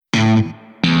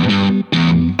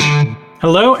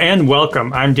Hello and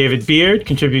welcome. I'm David Beard,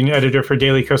 contributing editor for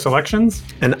Daily Kos Elections.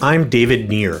 And I'm David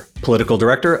Neer, political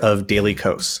director of Daily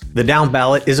Kos. The Down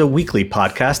Ballot is a weekly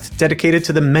podcast dedicated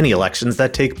to the many elections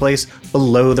that take place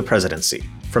below the presidency,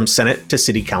 from Senate to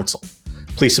City Council.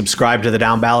 Please subscribe to The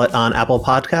Down Ballot on Apple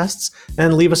Podcasts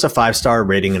and leave us a 5-star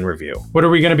rating and review. What are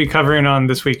we going to be covering on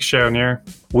this week's show, Neer?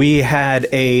 We had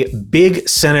a big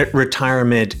Senate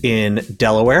retirement in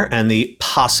Delaware and the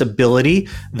possibility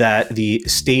that the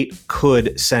state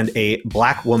could send a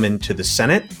black woman to the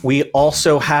Senate. We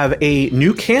also have a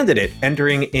new candidate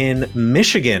entering in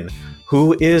Michigan,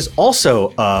 who is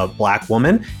also a black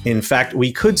woman. In fact,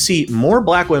 we could see more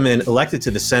black women elected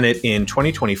to the Senate in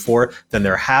 2024 than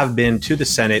there have been to the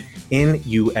Senate in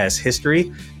U.S. history.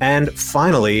 And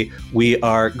finally, we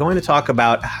are going to talk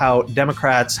about how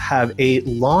Democrats have a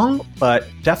long but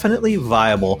definitely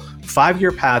viable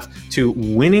 5-year path to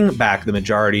winning back the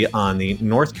majority on the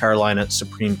North Carolina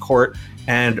Supreme Court.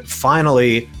 And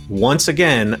finally, once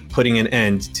again, putting an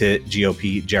end to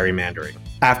GOP gerrymandering.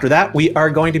 After that, we are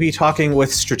going to be talking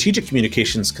with strategic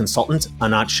communications consultant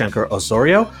Anat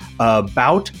Shenker-Osorio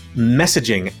about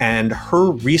messaging and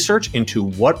her research into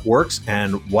what works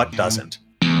and what doesn't.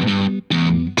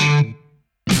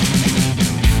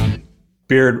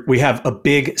 Beard, we have a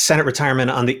big Senate retirement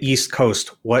on the East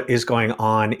Coast. What is going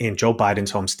on in Joe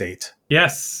Biden's home state?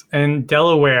 Yes, in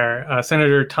Delaware,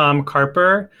 Senator Tom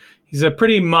Carper. He's a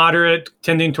pretty moderate,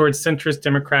 tending towards centrist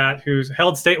Democrat who's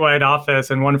held statewide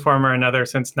office in one form or another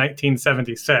since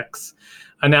 1976.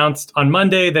 Announced on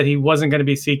Monday that he wasn't going to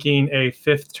be seeking a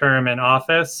 5th term in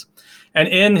office. And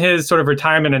in his sort of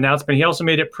retirement announcement, he also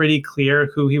made it pretty clear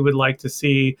who he would like to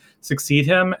see succeed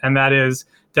him, and that is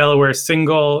Delaware's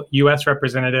single U.S.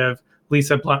 representative,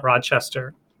 Lisa Blunt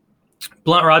Rochester.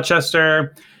 Blunt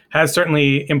Rochester has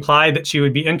certainly implied that she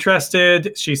would be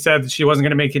interested. She said that she wasn't going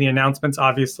to make any announcements,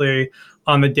 obviously,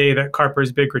 on the day that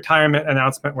Carper's big retirement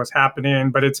announcement was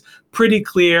happening. But it's pretty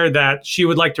clear that she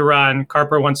would like to run.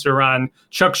 Carper wants to run.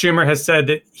 Chuck Schumer has said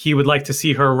that he would like to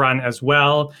see her run as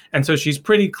well. And so she's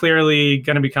pretty clearly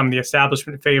going to become the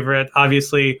establishment favorite,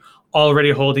 obviously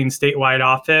already holding statewide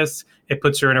office. It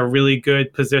puts her in a really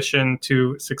good position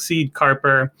to succeed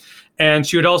Carper. And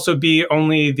she would also be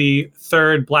only the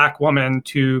 3rd black woman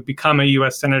to become a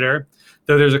U.S. senator,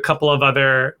 though there's a couple of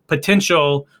other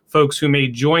potential folks who may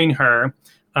join her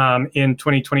in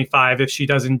 2025 if she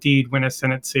does indeed win a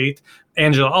Senate seat.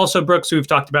 Angela Alsobrooks, who we've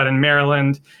talked about in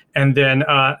Maryland, and then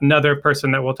another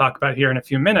person that we'll talk about here in a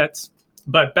few minutes.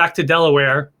 But back to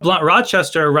Delaware, Blunt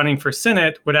Rochester running for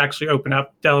Senate would actually open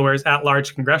up Delaware's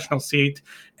at-large congressional seat.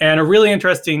 And a really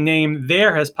interesting name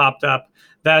there has popped up.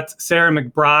 That's Sarah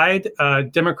McBride, a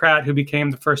Democrat who became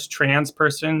the first trans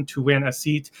person to win a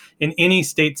seat in any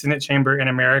state Senate chamber in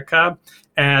America.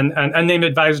 And an unnamed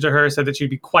advisor to her said that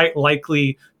she'd be quite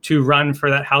likely to run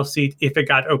for that House seat if it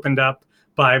got opened up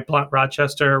by Blunt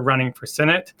Rochester running for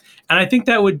Senate. And I think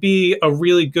that would be a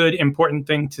really good, important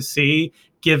thing to see,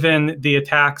 given the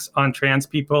attacks on trans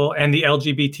people and the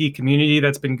LGBT community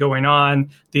that's been going on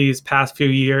these past few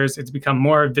years. It's become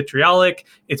more vitriolic.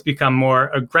 It's become more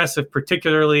aggressive,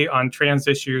 particularly on trans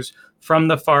issues from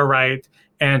the far right.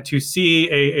 And to see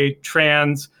a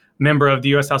trans member of the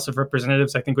U.S. House of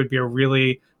Representatives, I think would be a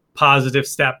really positive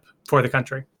step for the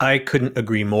country. I couldn't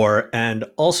agree more. And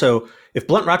also, if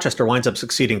Blunt Rochester winds up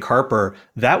succeeding Carper,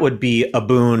 that would be a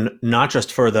boon, not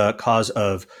just for the cause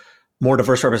of more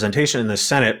diverse representation in the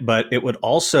Senate, but it would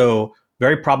also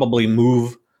very probably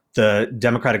move the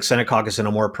Democratic Senate caucus in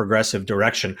a more progressive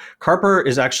direction. Carper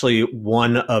is actually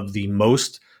one of the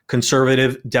most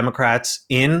conservative Democrats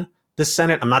in the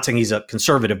Senate. I'm not saying he's a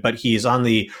conservative, but he's on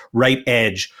the right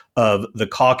edge of the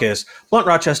caucus. Blunt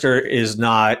Rochester is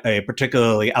not a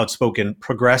particularly outspoken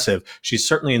progressive. She's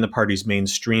certainly in the party's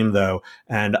mainstream, though,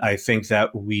 and I think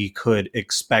that we could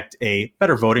expect a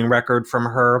better voting record from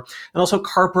her. And also,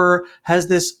 Carper has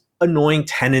this annoying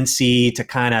tendency to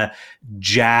kind of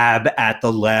jab at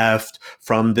the left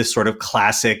from this sort of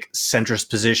classic centrist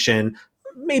position,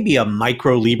 maybe a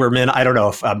micro Lieberman. I don't know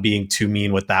if I'm being too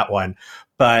mean with that one,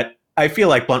 but I feel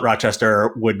like Blunt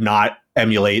Rochester would not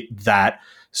emulate that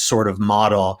sort of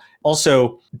model.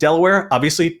 Also, Delaware,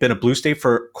 obviously been a blue state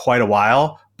for quite a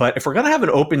while, but if we're going to have an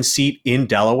open seat in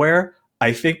Delaware,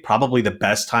 I think probably the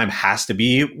best time has to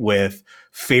be with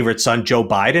favorite son Joe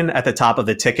Biden at the top of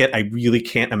the ticket. I really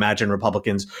can't imagine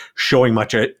Republicans showing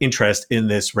much interest in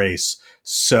this race.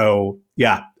 So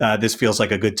yeah, this feels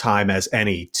like a good time as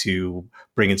any to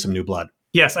bring in some new blood.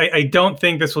 Yes, I don't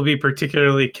think this will be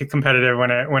particularly competitive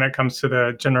when it comes to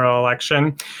the general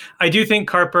election. I do think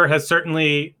Carper has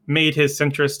certainly made his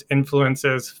centrist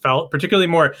influences felt, particularly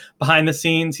more behind the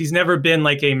scenes. He's never been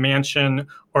like a Manchin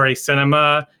or a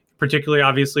Sinema, particularly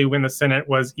obviously when the Senate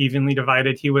was evenly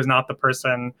divided. He was not the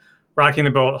person rocking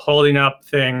the boat, holding up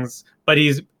things, but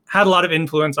he's had a lot of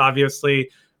influence, obviously,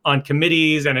 on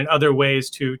committees and in other ways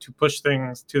to push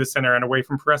things to the center and away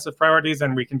from progressive priorities.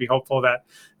 And we can be hopeful that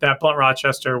Blunt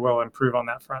Rochester will improve on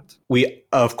that front. We,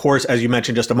 of course, as you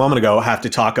mentioned just a moment ago, have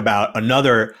to talk about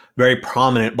another very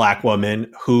prominent Black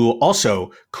woman who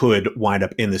also could wind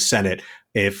up in the Senate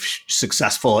if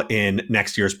successful in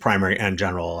next year's primary and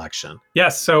general election.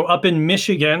 Yes. So up in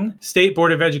Michigan, State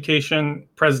Board of Education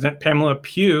President Pamela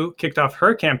Pugh kicked off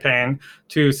her campaign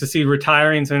to succeed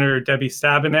retiring Senator Debbie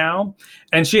Stabenow.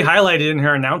 And she highlighted in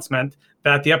her announcement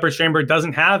that the upper chamber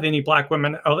doesn't have any Black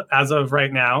women as of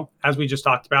right now, as we just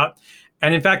talked about.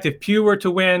 And in fact, if Pugh were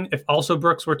to win, if also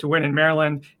Brooks were to win in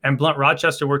Maryland and Blunt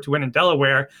Rochester were to win in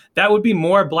Delaware, that would be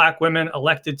more Black women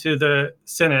elected to the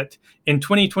Senate in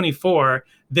 2024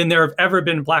 than there have ever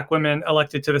been Black women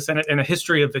elected to the Senate in the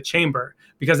history of the chamber.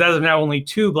 Because as of now, only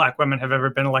 2 Black women have ever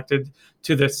been elected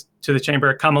to the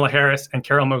chamber, Kamala Harris and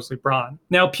Carol Moseley Braun.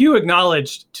 Now, Pugh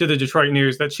acknowledged to the Detroit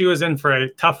News that she was in for a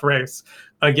tough race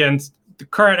against the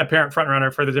current apparent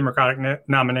frontrunner for the Democratic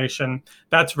nomination.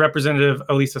 That's Representative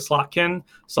Elisa Slotkin.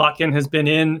 Slotkin has been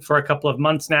in for a couple of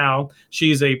months now.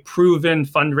 She's a proven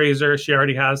fundraiser. She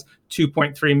already has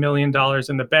 $2.3 million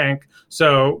in the bank.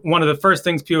 So one of the first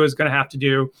things Pugh is going to have to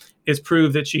do is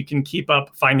prove that she can keep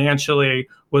up financially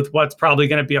with what's probably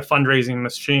going to be a fundraising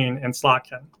machine in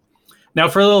Slotkin. Now,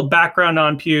 for a little background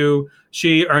on Pugh,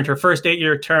 she earned her first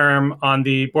 8-year term on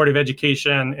the Board of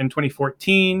Education in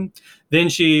 2014. Then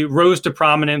she rose to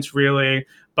prominence, really,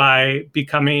 by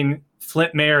becoming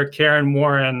Flint Mayor Karen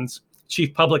Warren's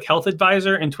chief public health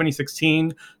advisor in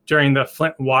 2016 during the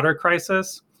Flint water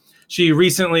crisis. She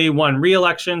recently won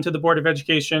re-election to the Board of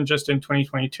Education just in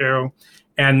 2022,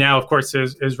 and now, of course,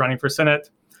 is running for Senate.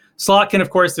 Slotkin, of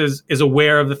course, is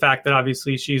aware of the fact that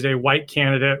obviously she's a white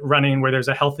candidate running where there's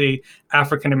a healthy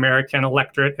African-American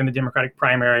electorate in the Democratic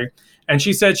primary. And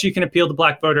she said she can appeal to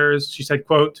Black voters. She said,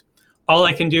 quote, "All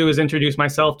I can do is introduce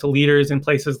myself to leaders in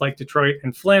places like Detroit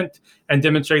and Flint and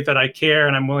demonstrate that I care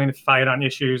and I'm willing to fight on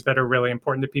issues that are really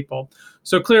important to people."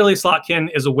 So clearly Slotkin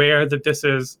is aware that this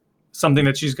is something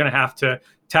that she's going to have to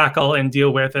tackle and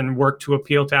deal with and work to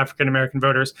appeal to African-American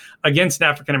voters against an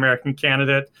African-American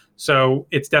candidate. So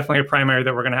it's definitely a primary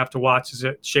that we're going to have to watch as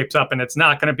it shapes up. And it's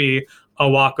not going to be a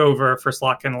walkover for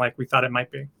Slotkin like we thought it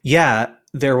might be. Yeah,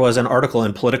 there was an article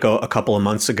in Politico a couple of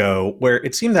months ago where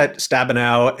it seemed that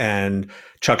Stabenow and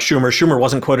Chuck Schumer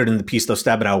wasn't quoted in the piece, though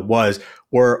Stabenow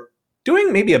were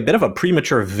doing maybe a bit of a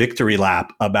premature victory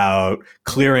lap about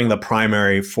clearing the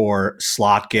primary for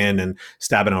Slotkin, and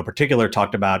Stabenow in particular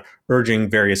talked about urging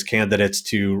various candidates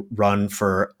to run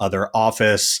for other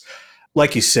office.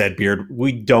 Like you said, Beard,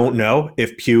 we don't know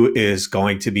if Pugh is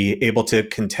going to be able to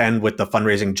contend with the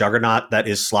fundraising juggernaut that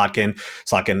is Slotkin.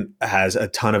 Slotkin has a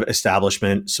ton of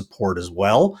establishment support as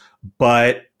well.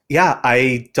 But yeah,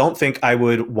 I don't think I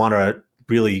would want to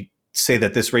really say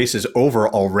that this race is over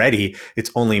already.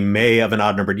 It's only May of an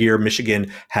odd-numbered year.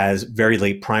 Michigan has very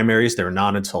late primaries. They're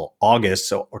not until August.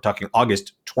 So we're talking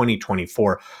August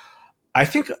 2024. I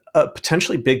think a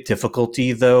potentially big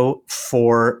difficulty, though,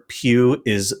 for Pugh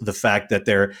is the fact that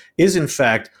there is, in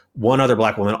fact, one other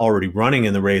Black woman already running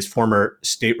in the race, former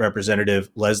state representative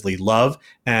Leslie Love,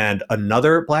 and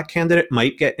another Black candidate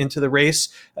might get into the race,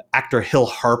 actor Hill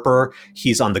Harper.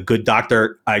 He's on The Good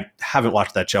Doctor. I haven't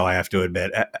watched that show, I have to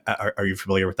admit. Are you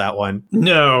familiar with that one?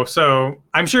 No. So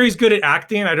I'm sure he's good at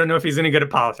acting. I don't know if he's any good at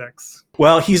politics.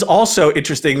 Well, he's also,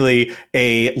 interestingly,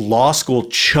 a law school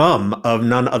chum of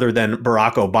none other than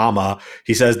Barack Obama.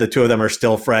 He says the two of them are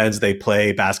still friends. They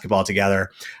play basketball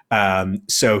together.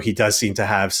 So he does seem to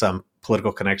have some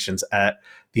political connections at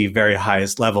the very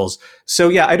highest levels. So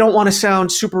yeah, I don't want to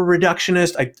sound super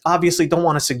reductionist. I obviously don't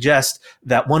want to suggest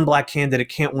that one Black candidate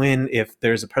can't win if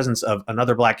there's a presence of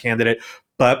another Black candidate.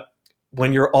 But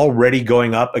when you're already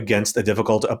going up against a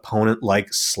difficult opponent like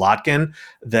Slotkin,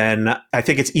 then I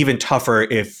think it's even tougher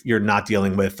if you're not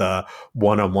dealing with a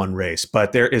one-on-one race.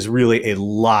 But there is really a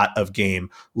lot of game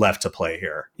left to play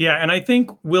here. Yeah, and I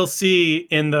think we'll see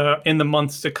in the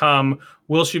months to come,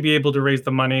 will she be able to raise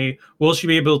the money? Will she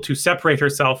be able to separate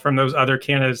herself from those other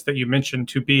candidates that you mentioned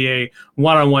to be a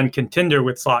one-on-one contender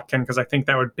with Slotkin? Because I think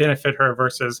that would benefit her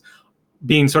versus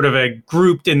being sort of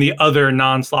grouped in the other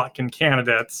non-Slotkin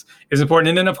candidates is important.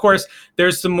 And then, of course,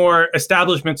 there's some more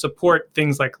establishment support,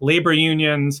 things like labor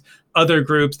unions, other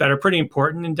groups that are pretty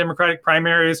important in Democratic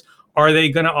primaries. Are they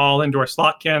going to all endorse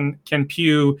Slotkin? Can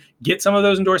Pew get some of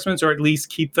those endorsements, or at least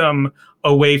keep them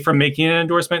away from making an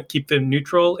endorsement, keep them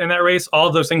neutral in that race? All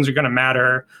of those things are going to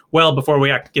matter well before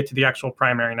we get to the actual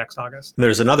primary next August.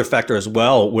 There's another factor as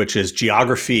well, which is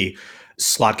geography.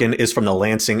 Slotkin is from the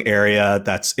Lansing area.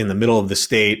 That's in the middle of the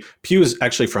state. Pew is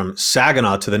actually from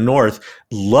Saginaw to the north.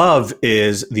 Love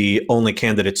is the only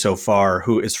candidate so far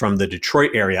who is from the Detroit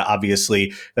area.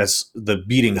 Obviously, that's the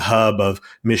beating hub of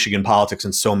Michigan politics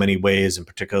in so many ways, and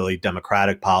particularly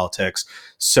Democratic politics.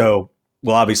 So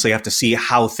we'll obviously have to see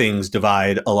how things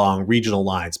divide along regional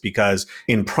lines, because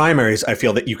in primaries, I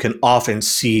feel that you can often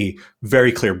see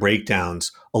very clear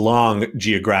breakdowns along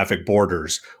geographic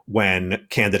borders when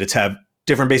candidates have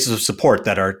different bases of support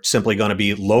that are simply going to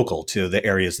be local to the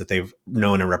areas that they've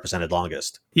known and represented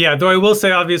longest. Yeah, though I will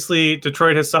say, obviously,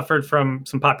 Detroit has suffered from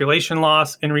some population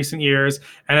loss in recent years.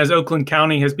 And as Oakland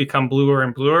County has become bluer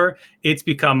and bluer, it's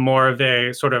become more of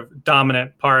a sort of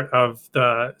dominant part of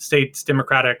the state's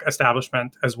Democratic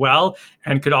establishment as well,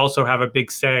 and could also have a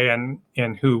big say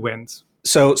in who wins.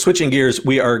 So switching gears,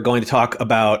 we are going to talk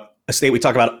about a state we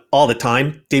talk about all the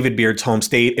time, David Beard's home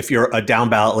state. If you're a down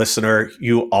ballot listener,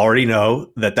 you already know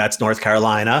that that's North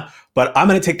Carolina, but I'm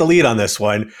going to take the lead on this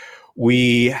one.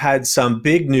 We had some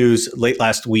big news late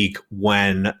last week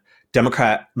when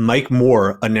Democrat Mike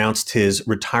Moore announced his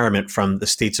retirement from the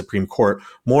state Supreme Court.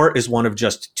 Moore is one of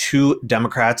just 2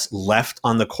 Democrats left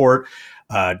on the court.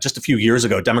 Just a few years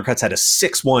ago, Democrats had a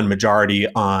 6-1 majority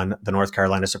on the North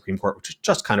Carolina Supreme Court, which is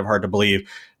just kind of hard to believe.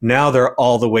 Now they're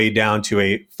all the way down to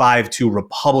a 5-2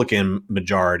 Republican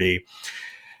majority.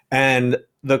 And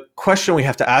the question we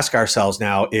have to ask ourselves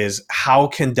now is, how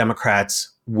can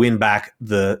Democrats win back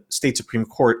the state Supreme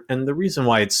Court? And the reason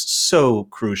why it's so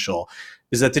crucial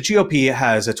is that the GOP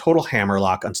has a total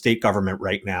hammerlock on state government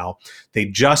right now. They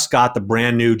just got the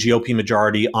brand new GOP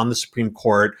majority on the Supreme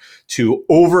Court to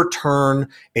overturn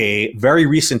a very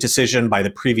recent decision by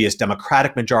the previous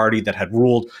Democratic majority that had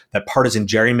ruled that partisan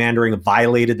gerrymandering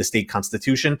violated the state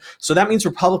constitution. So that means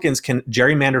Republicans can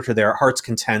gerrymander to their heart's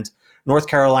content. North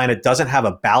Carolina doesn't have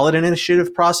a ballot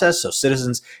initiative process, so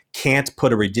citizens can't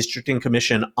put a redistricting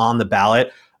commission on the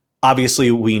ballot. Obviously,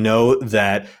 we know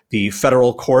that the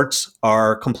federal courts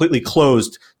are completely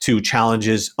closed to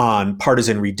challenges on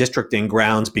partisan redistricting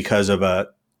grounds because of a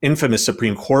infamous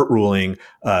Supreme Court ruling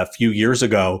a few years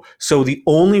ago. So the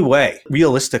only way,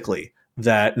 realistically,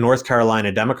 that North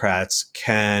Carolina Democrats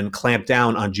can clamp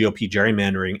down on GOP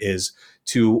gerrymandering is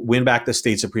to win back the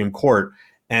state Supreme Court.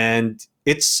 And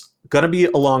it's going to be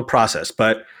a long process,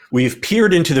 but we've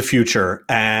peered into the future,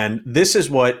 and this is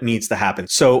what needs to happen.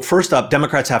 So first up,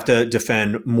 Democrats have to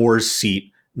defend Moore's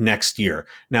seat next year.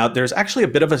 Now, there's actually a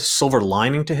bit of a silver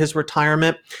lining to his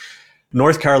retirement.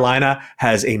 North Carolina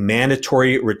has a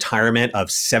mandatory retirement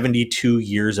of 72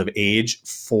 years of age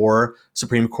for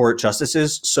Supreme Court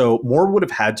justices. So Moore would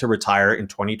have had to retire in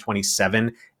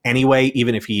 2027 anyway,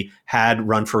 even if he had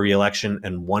run for re-election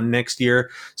and won next year.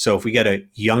 So if we get a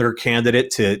younger candidate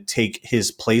to take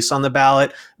his place on the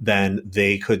ballot, then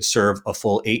they could serve a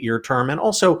full 8-year term. And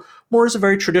also, Moore is a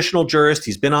very traditional jurist.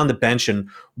 He's been on the bench in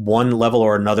one level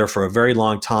or another for a very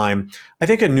long time. I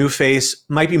think a new face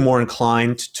might be more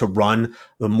inclined to run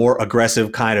the more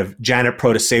aggressive kind of Janet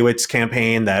Protasewicz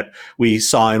campaign that we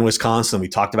saw in Wisconsin. We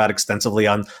talked about extensively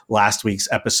on last week's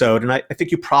episode. And I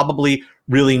think you probably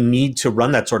really need to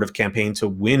run that sort of campaign to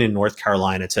win in North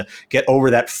Carolina, to get over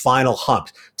that final hump,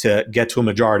 to get to a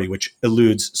majority, which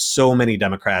eludes so many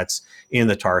Democrats in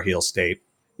the Tar Heel state.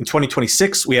 In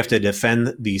 2026, we have to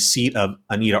defend the seat of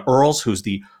Anita Earls, who's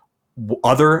the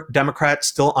other Democrat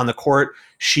still on the court.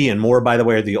 She and Moore, by the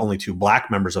way, are the only 2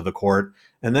 Black members of the court.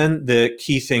 And then the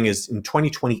key thing is in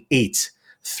 2028,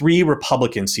 3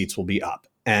 Republican seats will be up.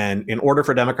 And in order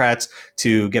for Democrats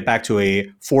to get back to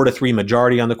a 4-3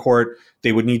 majority on the court,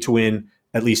 they would need to win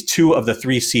at least 2 of the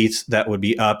 3 seats that would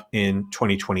be up in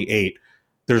 2028.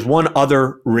 There's one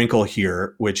other wrinkle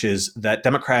here, which is that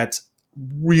Democrats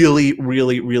really,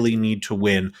 really, really need to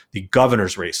win the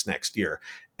governor's race next year.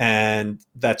 And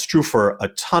that's true for a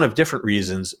ton of different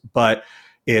reasons. But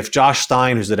if Josh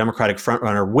Stein, who's the Democratic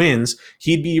frontrunner, wins,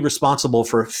 he'd be responsible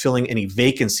for filling any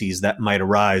vacancies that might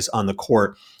arise on the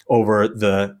court over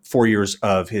the 4 years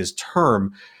of his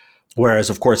term. Whereas,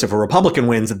 of course, if a Republican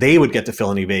wins, they would get to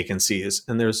fill any vacancies.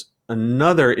 And there's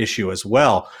another issue as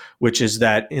well, which is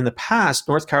that in the past,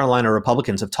 North Carolina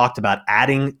Republicans have talked about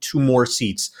adding 2 more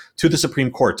seats to the Supreme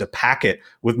Court to pack it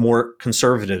with more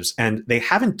conservatives. And they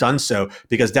haven't done so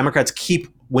because Democrats keep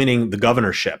winning the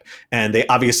governorship. And they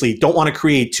obviously don't want to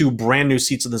create 2 brand new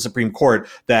seats in the Supreme Court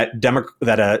that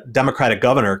a Democratic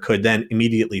governor could then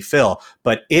immediately fill.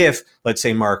 But if, let's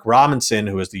say, Mark Robinson,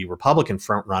 who is the Republican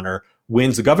frontrunner,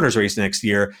 wins the governor's race next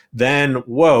year, then,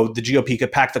 whoa, the GOP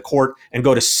could pack the court and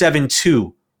go to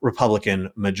 7-2 Republican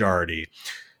majority.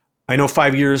 I know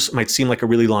 5 years might seem like a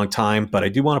really long time, but I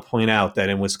do want to point out that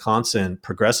in Wisconsin,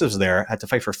 progressives there had to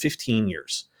fight for 15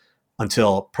 years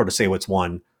until Protasewicz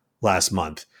won last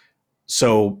month.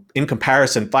 So in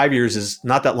comparison, 5 years is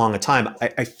not that long a time.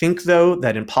 I think, though,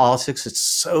 that in politics, it's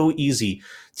so easy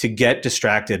to get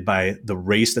distracted by the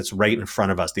race that's right in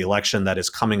front of us, the election that is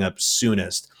coming up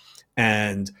soonest.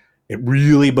 And it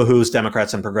really behooves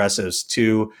Democrats and progressives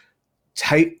to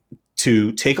take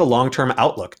a long-term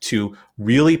outlook, to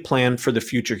really plan for the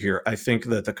future here. I think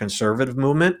that the conservative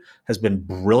movement has been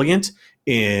brilliant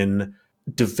in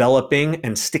developing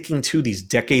and sticking to these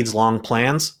decades-long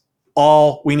plans.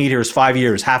 All we need here is 5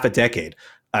 years, half a decade.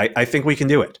 I think we can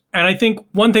do it. And I think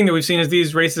one thing that we've seen is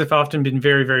these races have often been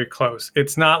very, very close.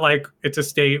 It's not like it's a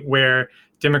state where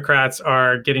Democrats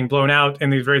are getting blown out in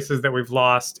these races that we've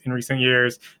lost in recent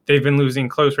years. They've been losing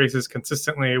close races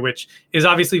consistently, which is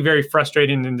obviously very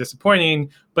frustrating and disappointing,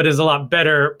 but is a lot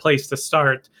better place to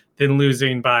start than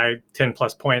losing by 10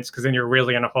 plus points, because then you're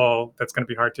really in a hole that's going to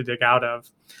be hard to dig out of.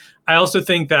 I also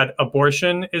think that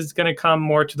abortion is going to come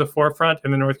more to the forefront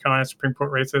in the North Carolina Supreme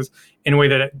Court races in a way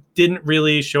that it didn't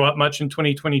really show up much in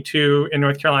 2022 in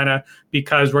North Carolina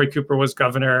because Roy Cooper was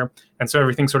governor. And so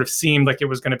everything sort of seemed like it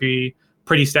was going to be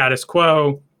pretty status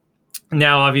quo.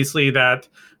 Now, obviously, that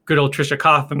good old Tricia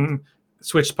Cotham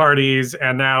switched parties,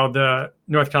 and now the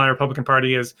North Carolina Republican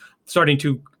Party is starting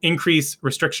to increase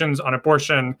restrictions on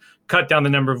abortion, cut down the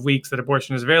number of weeks that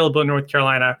abortion is available in North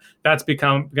Carolina. That's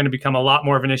going to become a lot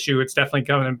more of an issue. It's definitely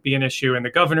going to be an issue in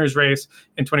the governor's race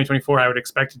in 2024. I would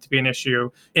expect it to be an issue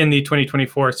in the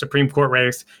 2024 Supreme Court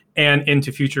race and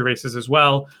into future races as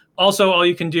well. Also, all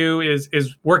you can do is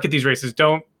work at these races.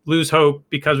 Don't lose hope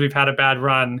because we've had a bad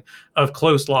run of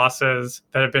close losses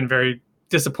that have been very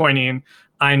disappointing.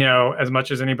 I know as much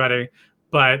as anybody,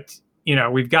 but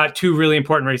we've got 2 really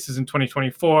important races in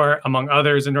 2024, among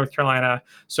others in North Carolina.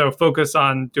 So focus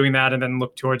on doing that and then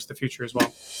look towards the future as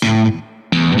well.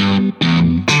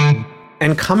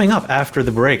 And coming up after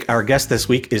the break, our guest this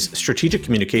week is strategic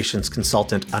communications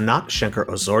consultant Anat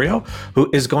Shenker-Osorio, who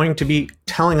is going to be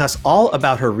telling us all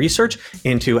about her research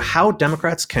into how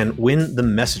Democrats can win the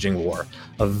messaging war.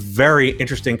 A very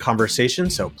interesting conversation,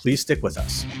 so please stick with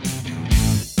us.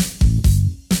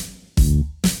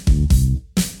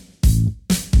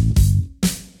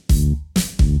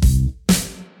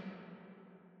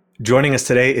 Joining us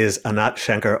today is Anat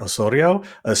Shenker-Osorio,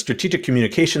 a strategic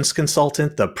communications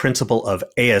consultant, the principal of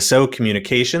ASO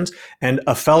Communications, and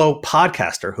a fellow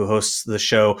podcaster who hosts the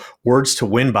show Words to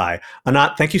Win By.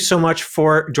 Anat, thank you so much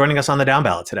for joining us on the Down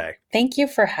Ballot today. Thank you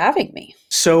for having me.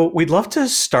 So we'd love to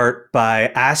start by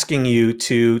asking you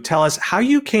to tell us how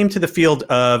you came to the field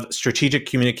of strategic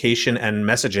communication and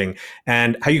messaging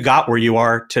and how you got where you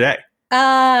are today.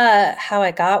 How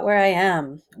I got where I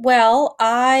am. Well,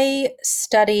 I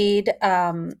studied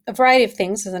a variety of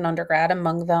things as an undergrad,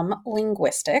 among them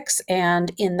linguistics,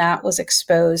 and in that was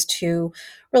exposed to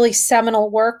really seminal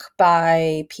work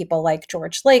by people like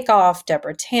George Lakoff,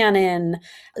 Deborah Tannen,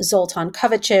 Zoltan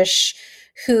Kovacic,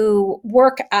 who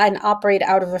work and operate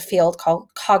out of a field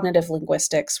called cognitive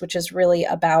linguistics, which is really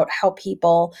about how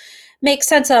people make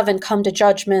sense of and come to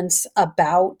judgments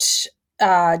about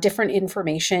different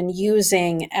information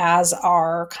using as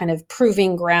our kind of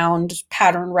proving ground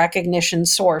pattern recognition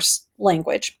source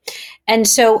language. And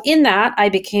so in that, I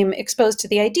became exposed to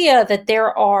the idea that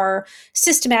there are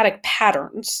systematic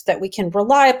patterns that we can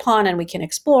rely upon and we can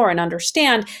explore and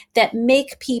understand that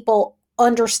make people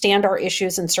understand our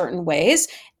issues in certain ways,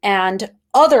 and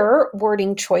other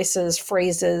wording choices,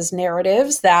 phrases,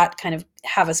 narratives that kind of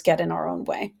have us get in our own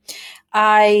way.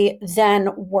 I then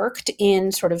worked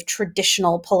in sort of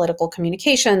traditional political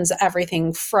communications,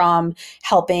 everything from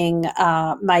helping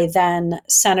my then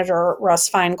Senator Russ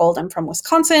Feingold, I'm from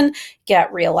Wisconsin,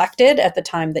 get reelected at the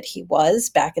time that he was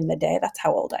back in the day. That's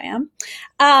how old I am.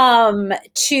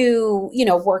 To,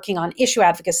 working on issue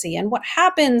advocacy. And what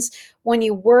happens when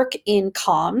you work in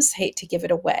comms, hate to give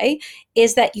it away,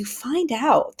 is that you find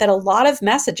out that a lot of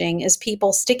messaging is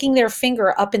people sticking their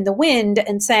finger up in the wind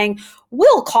and saying,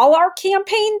 we'll call our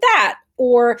campaign that,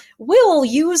 Or we'll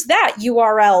use that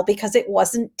URL because it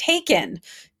wasn't taken.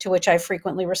 To which I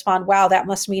frequently respond, wow, that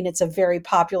must mean it's a very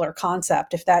popular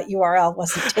concept if that URL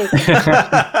wasn't taken.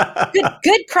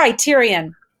 Good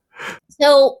criterion.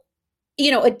 So,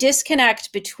 a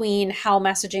disconnect between how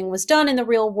messaging was done in the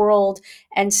real world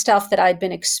and stuff that I'd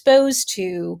been exposed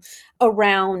to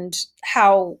around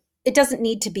how it doesn't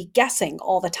need to be guessing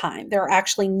all the time. There are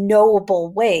actually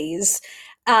knowable ways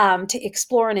to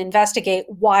explore and investigate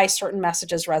why certain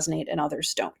messages resonate and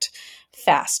others don't.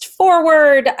 Fast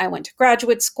forward, I went to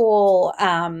graduate school.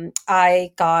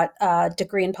 I got a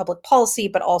degree in public policy,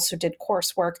 but also did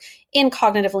coursework in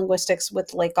cognitive linguistics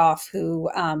with Lakoff, who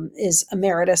is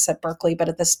emeritus at Berkeley, but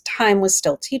at this time was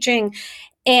still teaching.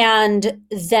 And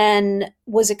then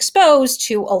was exposed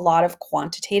to a lot of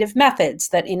quantitative methods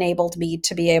that enabled me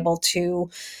to be able to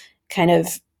kind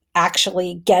of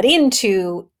actually get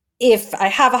into, if I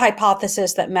have a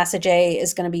hypothesis that message A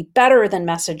is going to be better than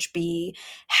message B,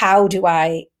 how do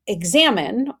I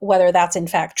examine whether that's in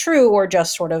fact true or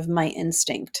just sort of my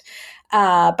instinct,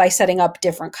 by setting up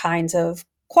different kinds of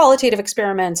qualitative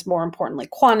experiments, more importantly,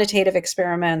 quantitative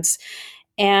experiments.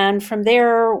 And from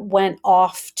there, went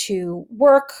off to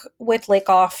work with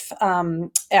Lakoff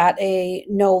at a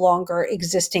no longer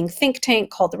existing think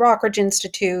tank called the Rockridge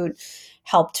Institute,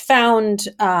 helped found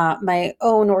my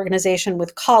own organization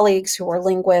with colleagues who are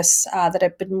linguists that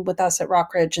have been with us at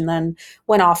Rockridge, and then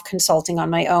went off consulting on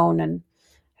my own and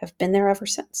have been there ever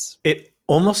since. It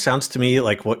almost sounds to me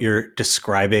like what you're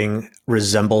describing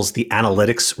resembles the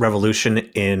analytics revolution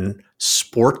in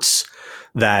sports,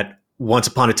 that once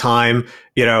upon a time,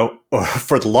 or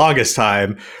for the longest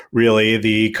time, really,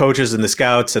 the coaches and the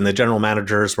scouts and the general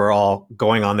managers were all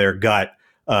going on their gut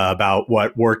about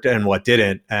what worked and what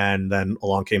didn't. And then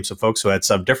along came some folks who had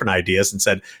some different ideas and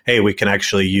said, hey, we can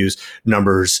actually use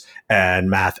numbers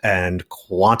and math and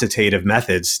quantitative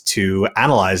methods to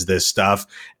analyze this stuff.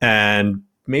 And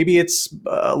maybe it's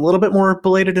a little bit more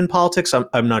belated in politics.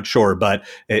 I'm not sure, but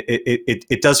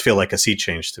it does feel like a sea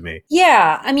change to me.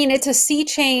 Yeah, I mean, it's a sea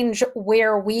change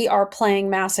where we are playing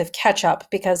massive catch up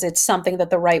because it's something that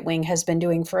the right wing has been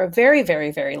doing for a very,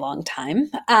 very, very long time.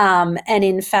 And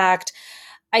in fact,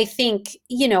 I think,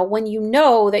 when you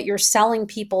know that you're selling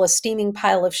people a steaming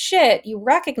pile of shit, you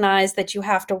recognize that you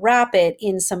have to wrap it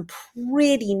in some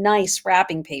pretty nice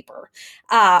wrapping paper,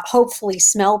 hopefully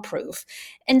smell proof.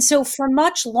 And so for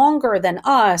much longer than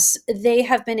us, they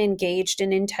have been engaged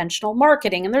in intentional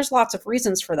marketing. And there's lots of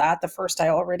reasons for that. The first I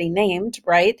already named,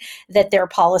 right? That their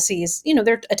policies,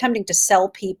 they're attempting to sell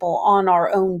people on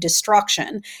our own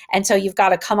destruction. And so you've got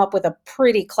to come up with a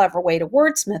pretty clever way to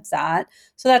wordsmith that.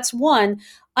 So that's one.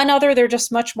 Another, they're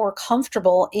just much more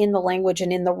comfortable in the language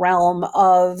and in the realm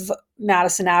of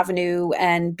Madison Avenue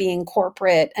and being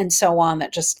corporate and so on.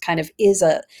 That just kind of is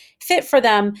a fit for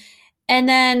them. And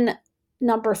then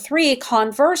number three,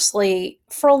 conversely,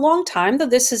 for a long time, though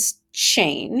this has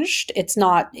changed, it's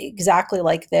not exactly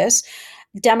like this,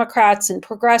 Democrats and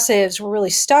progressives were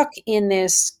really stuck in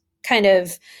this kind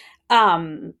of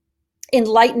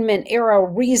Enlightenment era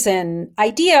reason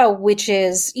idea, which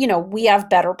is, we have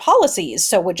better policies.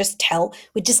 So we just tell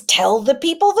the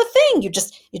people the thing. You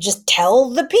just tell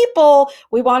the people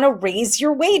we want to raise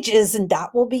your wages and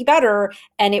that will be better.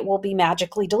 And it will be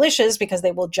magically delicious because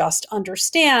they will just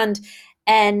understand.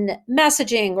 And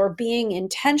messaging or being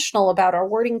intentional about our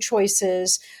wording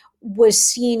choices was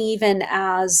seen even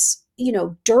as,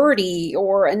 dirty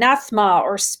or anathema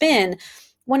or spin.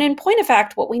 When in point of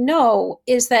fact, what we know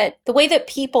is that the way that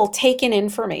people take in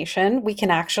information, we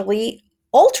can actually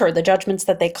alter the judgments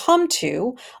that they come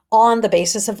to on the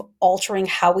basis of altering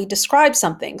how we describe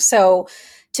something. So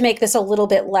to make this a little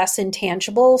bit less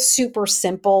intangible, super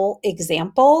simple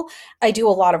example, I do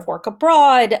a lot of work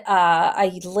abroad.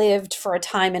 I lived for a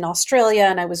time in Australia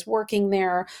and I was working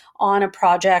there on a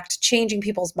project changing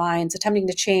people's minds, attempting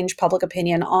to change public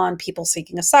opinion on people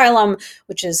seeking asylum,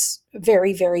 which is a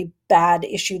very, very bad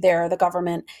issue there. The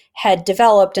government had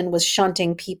developed and was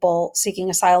shunting people seeking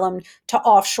asylum to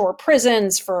offshore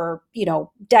prisons for,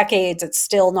 decades. It's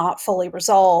still not fully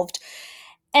resolved.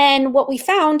 And what we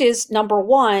found is, number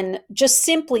one, just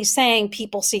simply saying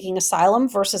people seeking asylum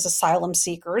versus asylum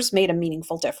seekers made a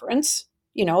meaningful difference.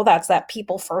 That's that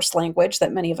people first language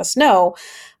that many of us know.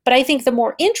 But I think the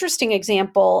more interesting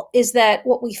example is that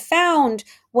what we found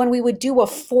when we would do a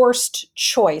forced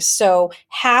choice, so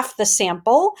half the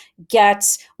sample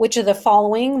gets which of the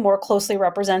following more closely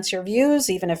represents your views,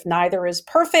 even if neither is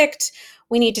perfect.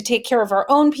 We need to take care of our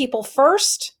own people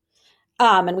first.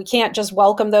 And we can't just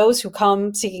welcome those who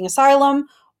come seeking asylum,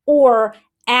 or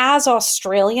As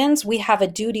Australians, we have a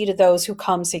duty to those who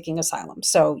come seeking asylum.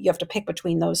 So you have to pick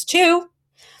between those two.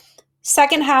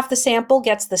 Second half, the sample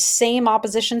gets the same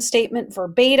opposition statement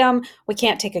verbatim. We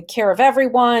can't take care of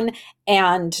everyone.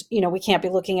 And, we can't be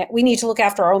we need to look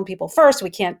after our own people first. We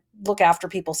can't look after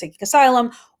people seeking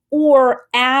asylum. Or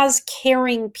as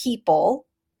caring people,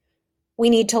 we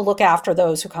need to look after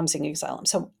those who come seeking asylum.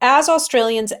 So as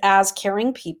Australians, as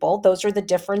caring people, those are the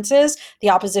differences. The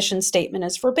opposition statement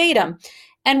is verbatim.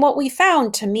 And what we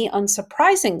found, to me,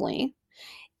 unsurprisingly,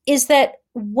 is that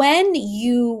when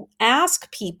you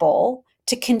ask people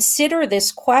to consider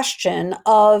this question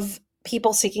of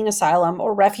people seeking asylum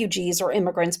or refugees or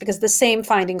immigrants, because the same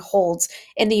finding holds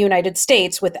in the United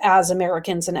States with as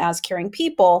Americans and as caring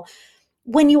people,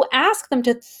 when you ask them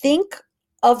to think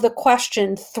of the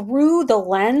question through the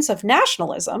lens of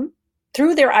nationalism,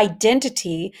 through their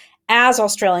identity as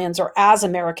Australians or as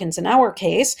Americans in our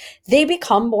case, they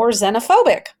become more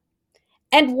xenophobic.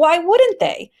 And why wouldn't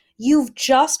they? You've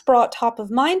just brought top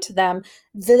of mind to them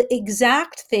the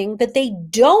exact thing that they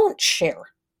don't share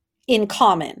in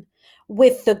common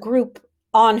with the group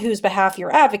on whose behalf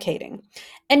you're advocating.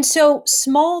 And so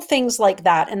small things like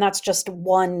that, and that's just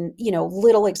one,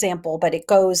 little example, but it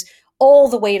goes all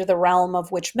the way to the realm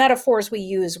of which metaphors we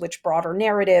use, which broader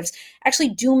narratives actually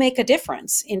do make a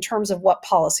difference in terms of what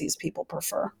policies people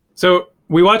prefer. So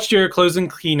we watched your closing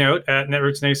keynote at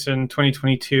Networks Nation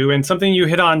 2022, and something you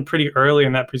hit on pretty early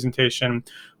in that presentation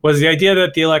was the idea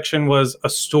that the election was a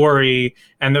story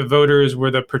and that voters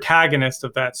were the protagonist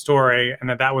of that story, and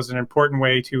that was an important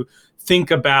way to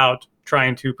think about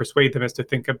trying to persuade them is to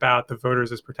think about the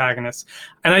voters as protagonists.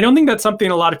 And I don't think that's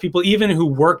something a lot of people, even who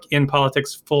work in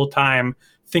politics full time,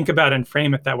 think about and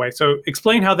frame it that way. So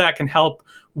explain how that can help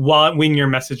when you're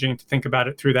messaging to think about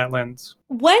it through that lens.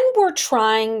 When we're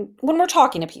talking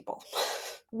to people,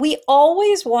 we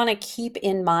always want to keep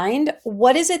in mind,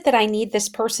 what is it that I need this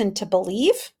person to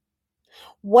believe?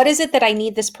 What is it that I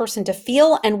need this person to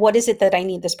feel? And what is it that I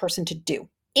need this person to do?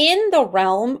 In the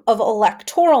realm of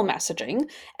electoral messaging,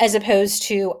 as opposed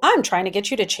to, I'm trying to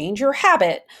get you to change your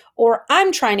habit, or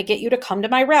I'm trying to get you to come to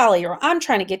my rally, or I'm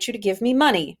trying to get you to give me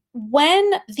money.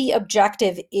 When the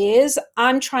objective is,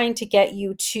 I'm trying to get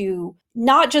you to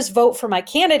not just vote for my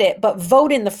candidate, but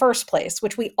vote in the first place,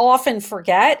 which we often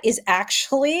forget is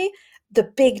actually the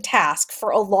big task for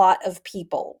a lot of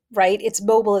people, right? It's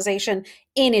mobilization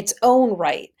in its own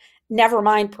right, never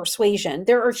mind persuasion.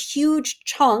 There are huge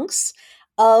chunks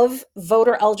of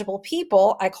voter eligible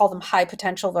people. I call them high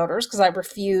potential voters because I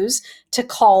refuse to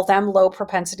call them low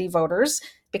propensity voters,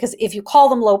 because if you call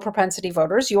them low propensity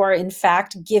voters, you are in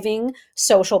fact giving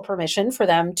social permission for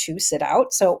them to sit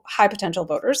out. So high potential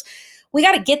voters, we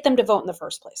got to get them to vote in the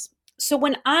first place. So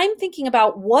when I'm thinking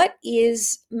about what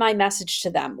is my message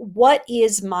to them, what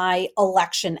is my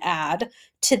election ad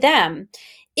to them,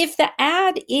 if the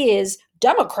ad is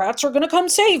Democrats are going to come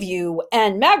save you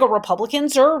and MAGA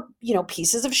Republicans are,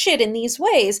 pieces of shit in these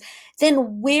ways,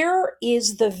 then where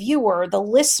is the viewer, the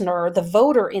listener, the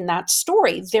voter in that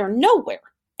story? They're nowhere.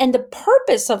 And the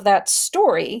purpose of that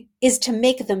story is to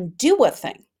make them do a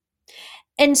thing.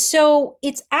 And so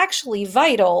it's actually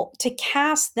vital to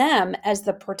cast them as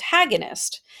the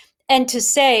protagonist and to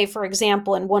say, for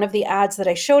example, in one of the ads that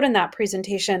I showed in that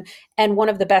presentation, and one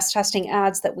of the best testing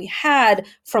ads that we had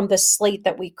from the slate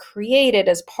that we created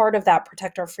as part of that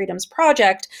Protect Our Freedoms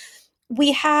project,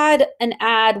 we had an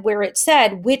ad where it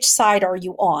said, which side are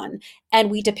you on? And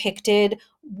we depicted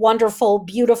wonderful,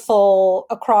 beautiful,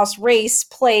 across race,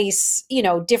 place,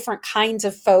 different kinds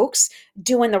of folks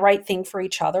doing the right thing for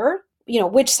each other.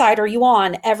 Which side are you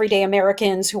on? Everyday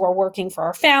Americans who are working for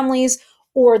our families,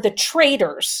 or the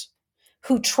traitors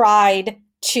who tried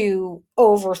to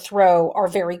overthrow our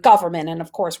very government? And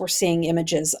of course, we're seeing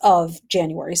images of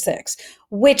January 6th.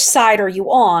 Which side are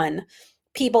you on?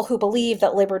 People who believe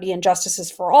that liberty and justice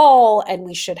is for all, and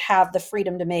we should have the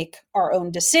freedom to make our own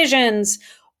decisions,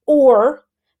 or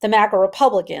the MAGA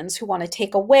Republicans who want to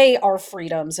take away our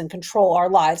freedoms and control our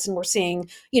lives. And we're seeing,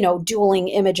 dueling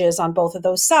images on both of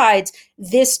those sides.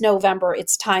 This November,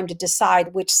 it's time to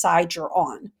decide which side you're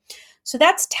on. So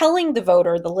that's telling the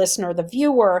voter, the listener, the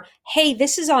viewer, hey,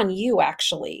 this is on you,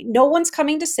 actually. No one's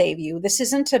coming to save you. This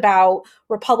isn't about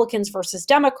Republicans versus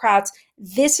Democrats.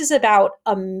 This is about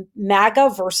MAGA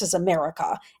versus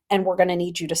America, and we're going to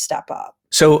need you to step up.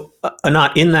 So,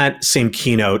 Anat, in that same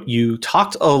keynote, you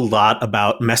talked a lot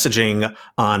about messaging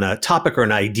on a topic or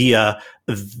an idea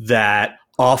that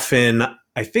often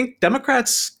I think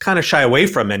Democrats kind of shy away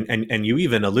from, and you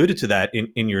even alluded to that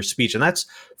in your speech, and that's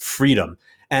freedom.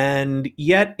 And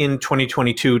yet in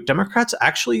 2022, Democrats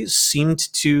actually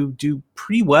seemed to do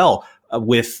pretty well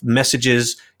with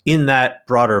messages in that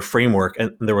broader framework.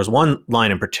 And there was one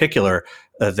line in particular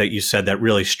that you said that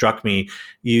really struck me.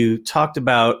 You talked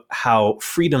about how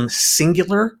freedom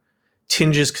singular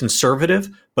tinges conservative,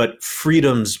 but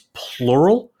freedoms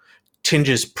plural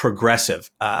tinges progressive.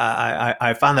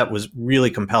 I found that was really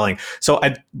compelling. So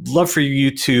I'd love for you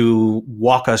to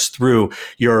walk us through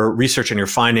your research and your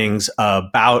findings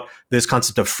about this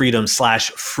concept of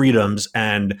freedom/freedoms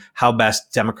and how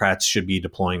best Democrats should be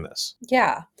deploying this.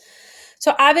 Yeah.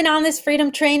 So I've been on this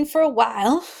freedom train for a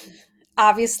while.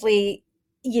 Obviously,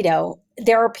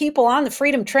 there are people on the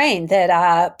freedom train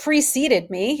that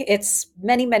preceded me. It's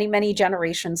many, many, many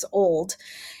generations old.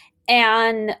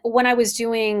 And when I was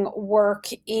doing work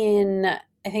in,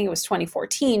 I think it was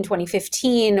 2014,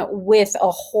 2015, with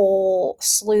a whole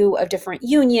slew of different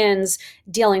unions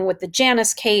dealing with the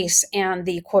Janus case and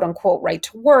the quote unquote right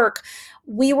to work,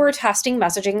 we were testing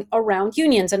messaging around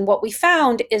unions. And what we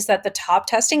found is that the top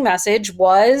testing message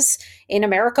was, in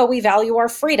America, we value our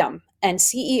freedom, and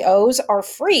CEOs are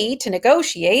free to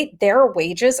negotiate their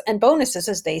wages and bonuses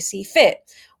as they see fit.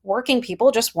 Working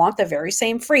people just want the very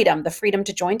same freedom, the freedom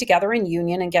to join together in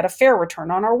union and get a fair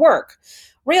return on our work.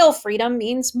 Real freedom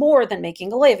means more than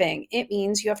making a living. It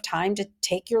means you have time to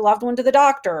take your loved one to the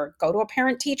doctor, go to a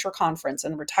parent-teacher conference,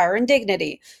 and retire in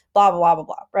dignity, blah, blah, blah,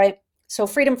 blah, right? So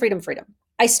freedom, freedom, freedom.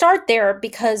 I start there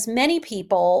because many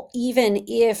people, even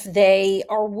if they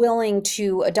are willing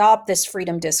to adopt this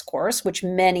freedom discourse, which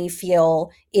many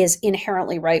feel is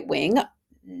inherently right-wing,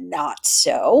 not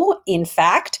so. In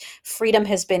fact, freedom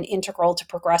has been integral to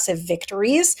progressive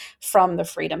victories, from the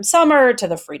Freedom Summer to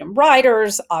the Freedom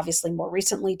Riders, obviously more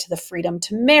recently to the freedom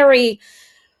to marry.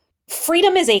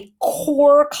 Freedom is a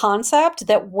core concept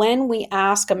that when we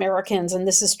ask Americans, and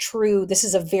this is true, this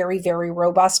is a very, very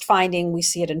robust finding. We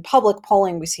see it in public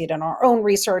polling. We see it in our own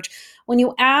research. When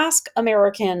you ask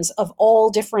Americans of all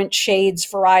different shades,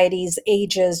 varieties,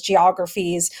 ages,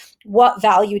 geographies, what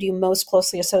value do you most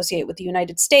closely associate with the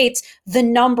United States? The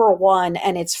number one,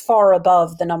 and it's far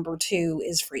above the number two,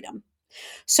 is freedom.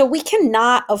 So we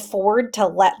cannot afford to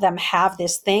let them have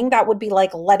this thing. That would be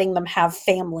like letting them have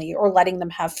family or letting them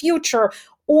have future,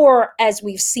 or, as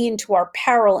we've seen to our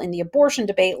peril in the abortion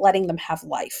debate, letting them have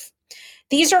life.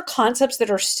 These are concepts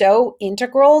that are so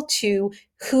integral to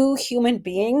who human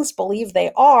beings believe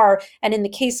they are, and in the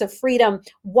case of freedom,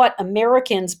 what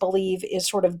Americans believe is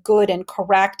sort of good and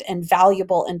correct and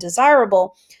valuable and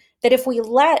desirable, that if we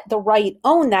let the right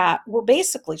own that, we're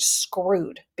basically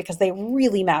screwed because they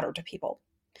really matter to people.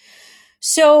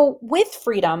 So with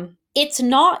freedom, it's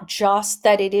not just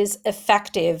that it is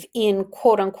effective in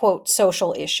quote unquote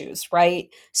social issues, right?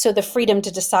 So the freedom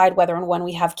to decide whether and when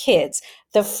we have kids,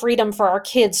 the freedom for our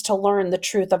kids to learn the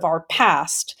truth of our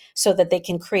past so that they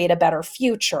can create a better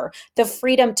future, the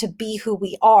freedom to be who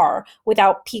we are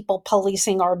without people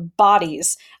policing our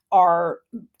bodies, our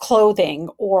clothing,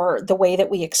 or the way that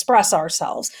we express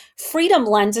ourselves. Freedom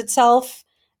lends itself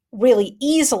really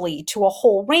easily to a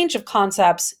whole range of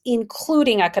concepts,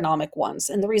 including economic ones.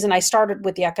 And the reason I started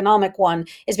with the economic one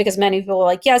is because many people are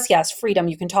like, yes, freedom,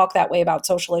 you can talk that way about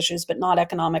social issues, but not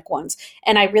economic ones.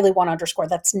 And I really want to underscore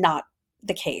that's not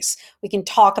the case. We can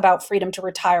talk about freedom to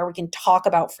retire. We can talk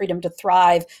about freedom to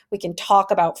thrive. We can talk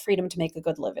about freedom to make a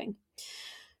good living.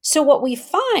 So what we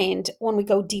find when we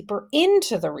go deeper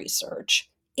into the research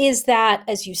is that,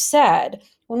 as you said,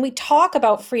 when we talk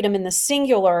about freedom in the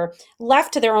singular,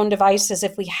 left to their own devices,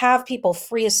 if we have people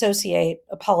free associate,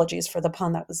 apologies for the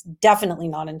pun, that was definitely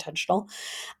not intentional,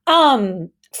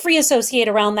 free associate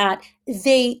around that,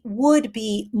 they would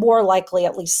be more likely,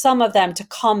 at least some of them, to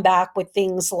come back with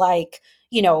things like,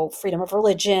 freedom of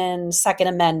religion, Second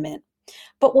Amendment.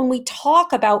 But when we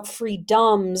talk about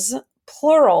freedoms,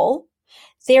 plural,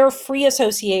 their free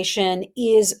association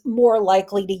is more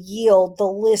likely to yield the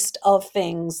list of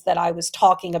things that I was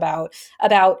talking about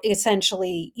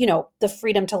essentially, the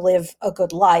freedom to live a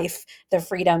good life, the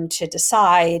freedom to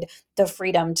decide, the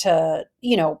freedom to,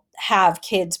 have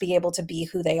kids be able to be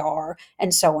who they are,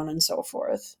 and so on and so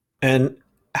forth. And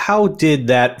how did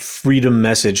that freedom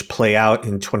message play out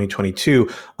in 2022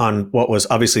 on what was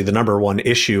obviously the number one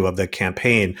issue of the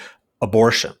campaign,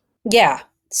 abortion? Yeah.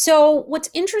 So what's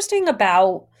interesting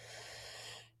about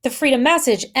the freedom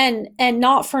message, and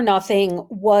not for nothing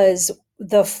was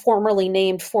the formerly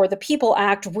named For the People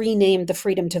Act renamed the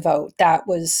Freedom to Vote. That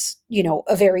was,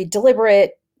 a very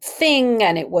deliberate thing.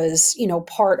 And it was,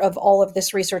 part of all of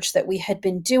this research that we had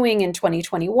been doing in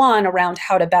 2021 around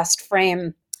how to best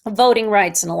frame voting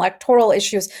rights and electoral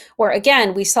issues, where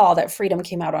again, we saw that freedom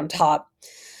came out on top.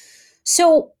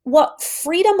 So what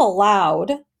freedom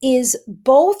allowed is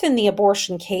both in the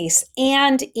abortion case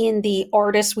and in the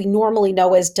artists we normally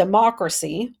know as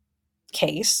democracy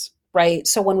case, right?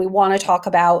 So when we want to talk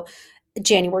about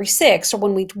January 6th, or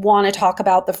when we want to talk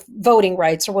about the voting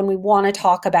rights, or when we want to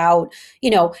talk about,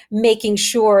 making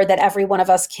sure that every one of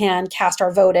us can cast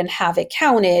our vote and have it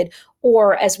counted,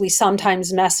 or as we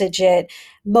sometimes message it,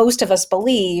 most of us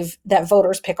believe that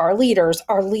voters pick our leaders.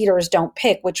 Our leaders don't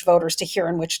pick which voters to hear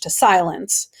and which to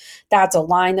silence. That's a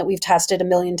line that we've tested a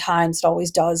million times. It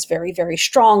always does very, very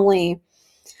strongly.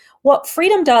 What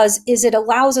freedom does is it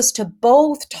allows us to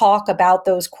both talk about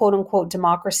those quote unquote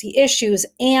democracy issues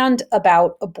and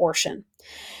about abortion.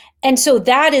 And so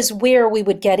that is where we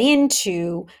would get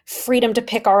into freedom to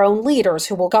pick our own leaders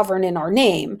who will govern in our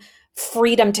name,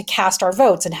 freedom to cast our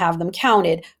votes and have them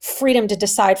counted, freedom to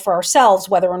decide for ourselves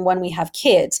whether and when we have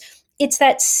kids. It's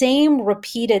that same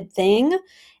repeated thing.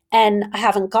 And I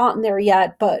haven't gotten there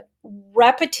yet, but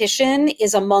repetition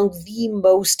is among the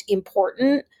most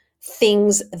important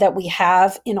things that we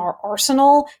have in our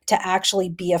arsenal to actually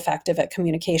be effective at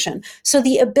communication. So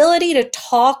the ability to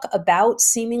talk about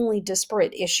seemingly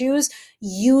disparate issues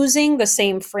using the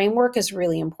same framework is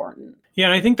really important. Yeah,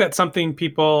 and I think that's something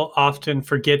people often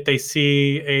forget. They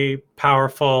see a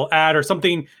powerful ad or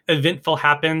something eventful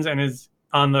happens and is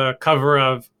on the cover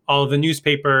of all of the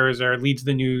newspapers or leads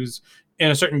the news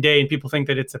in a certain day, and people think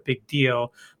that it's a big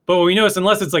deal. But what we know is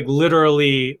unless it's like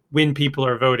literally when people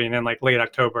are voting in like late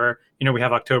October, we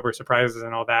have October surprises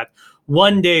and all that,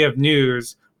 one day of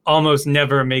news almost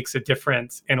never makes a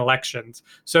difference in elections.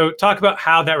 So talk about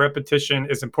how that repetition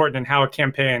is important and how a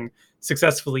campaign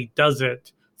successfully does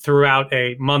it throughout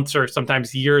a months or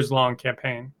sometimes years long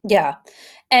campaign. Yeah.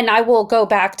 And I will go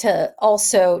back to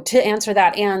also to answer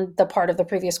that and the part of the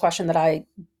previous question that I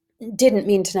didn't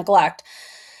mean to neglect.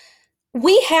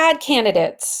 We had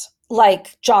candidates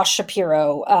like Josh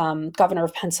Shapiro, governor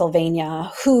of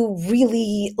Pennsylvania, who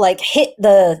really hit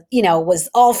was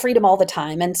all freedom all the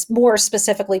time, and more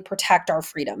specifically protect our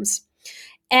freedoms.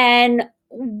 And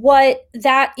what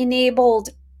that enabled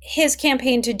his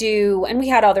campaign to do, and we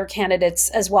had other candidates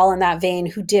as well in that vein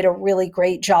who did a really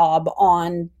great job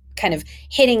on kind of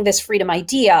hitting this freedom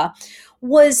idea,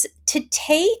 was to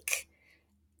take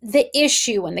the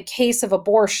issue in the case of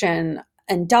abortion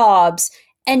and Dobbs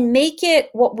and make it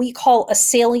what we call a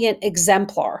salient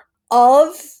exemplar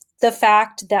of the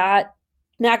fact that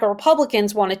MAGA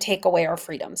Republicans want to take away our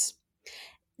freedoms.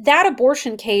 That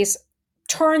abortion case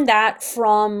turned that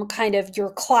from kind of your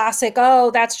classic,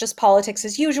 oh, that's just politics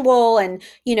as usual, and,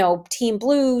 Team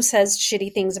Blue says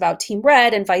shitty things about Team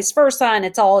Red and vice versa, and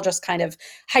it's all just kind of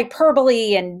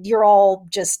hyperbole, and you're all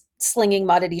just slinging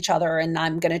mud at each other, and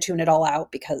I'm going to tune it all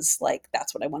out because,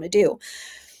 that's what I want to do.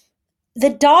 The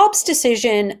Dobbs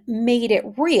decision made it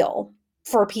real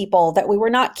for people that we were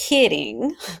not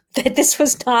kidding, that this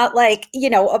was not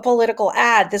a political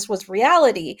ad, this was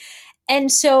reality. And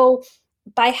so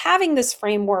by having this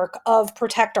framework of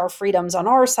protect our freedoms on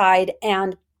our side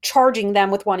and charging them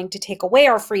with wanting to take away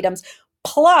our freedoms,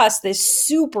 plus this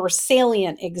super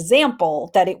salient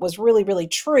example that it was really, really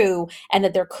true and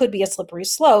that there could be a slippery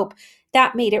slope,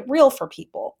 that made it real for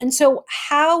people. And so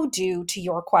to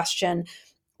your question,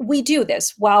 we do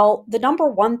this? Well, the number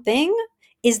one thing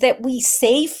is that we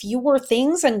say fewer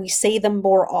things and we say them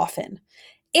more often.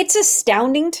 It's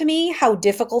astounding to me how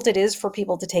difficult it is for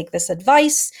people to take this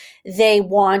advice. They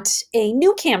want a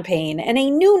new campaign and a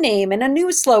new name and a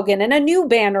new slogan and a new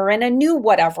banner and a new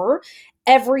whatever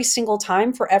every single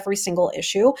time for every single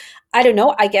issue. I don't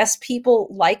know. I guess people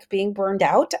like being burned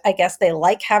out. I guess they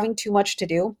like having too much to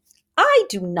do. I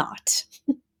do not.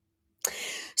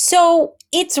 So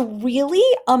it's really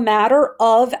a matter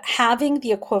of having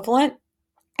the equivalent,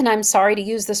 and I'm sorry to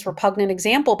use this repugnant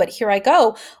example, but here I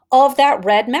go, of that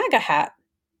red MAGA hat.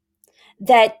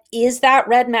 That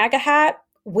red MAGA hat,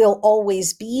 will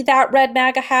always be that red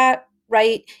MAGA hat,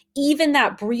 right? Even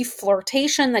that brief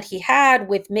flirtation that he had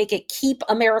with Make It Keep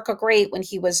America Great when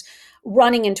he was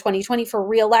running in 2020 for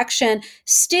re-election,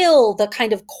 still the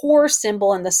kind of core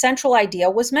symbol and the central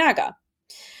idea was MAGA.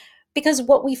 Because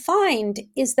what we find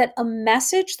is that a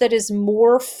message that is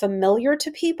more familiar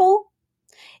to people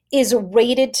is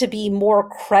rated to be more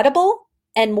credible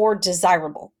and more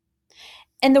desirable.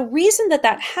 And the reason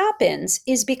that happens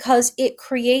is because it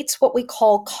creates what we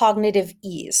call cognitive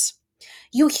ease.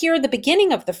 You hear the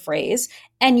beginning of the phrase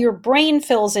and your brain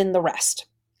fills in the rest.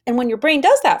 And when your brain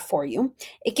does that for you,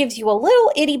 it gives you a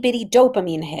little itty bitty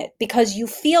dopamine hit because you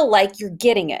feel like you're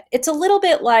getting it. It's a little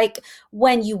bit like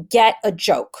when you get a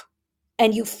joke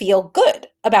and you feel good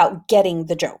about getting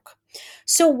the joke.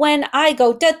 So when I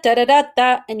go da da da da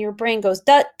da and your brain goes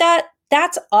da da,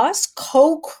 that's us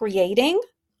co-creating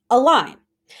a line.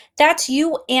 That's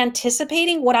you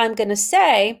anticipating what I'm going to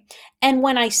say. And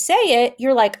when I say it,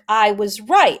 you're like, I was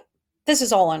right. This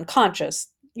is all unconscious.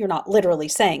 You're not literally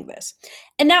saying this.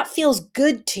 And that feels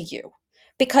good to you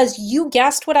because you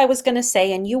guessed what I was going to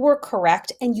say and you were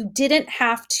correct and you didn't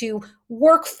have to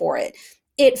work for it.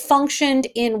 It functioned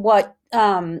in what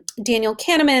Daniel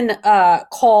Kahneman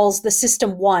calls the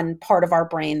system one part of our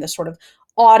brain, the sort of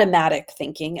automatic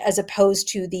thinking, as opposed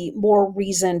to the more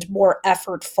reasoned, more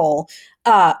effortful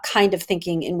kind of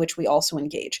thinking in which we also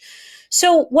engage.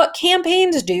 So what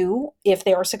campaigns do, if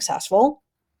they are successful,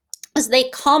 is they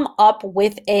come up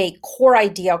with a core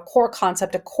idea, a core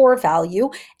concept, a core value,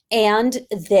 and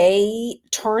they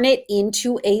turn it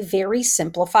into a very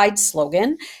simplified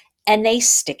slogan and they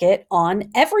stick it on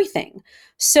everything.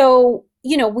 So,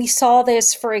 we saw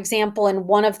this, for example, in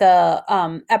one of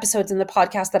the episodes in the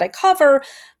podcast that I cover.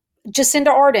 Jacinda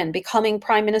Ardern becoming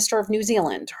Prime Minister of New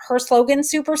Zealand. Her slogan,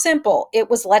 super simple. It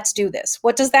was, let's do this.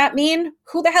 What does that mean?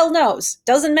 Who the hell knows?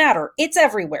 Doesn't matter. It's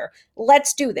everywhere.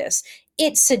 Let's do this.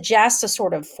 It suggests a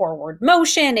sort of forward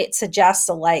motion. It suggests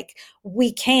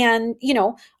we can,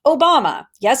 Obama.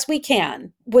 Yes, we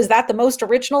can. Was that the most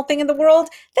original thing in the world?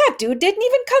 That dude didn't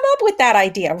even come up with that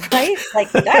idea, right?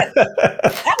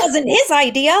 That wasn't his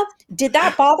idea. Did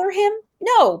that bother him?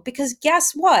 No, because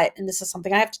guess what? And this is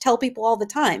something I have to tell people all the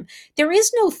time. There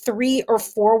is no 3 or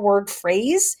 4 word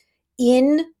phrase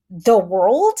in the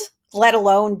world, let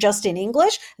alone just in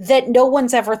English, that no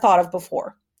one's ever thought of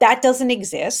before. That doesn't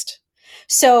exist.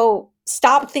 So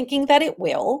stop thinking that it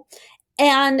will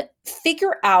and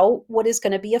figure out what is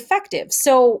going to be effective.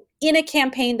 So in a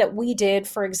campaign that we did,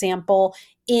 for example,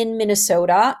 in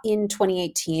Minnesota in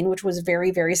 2018, which was very,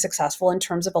 very successful in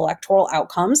terms of electoral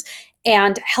outcomes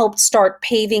and helped start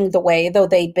paving the way, though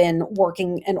they'd been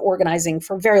working and organizing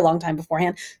for a very long time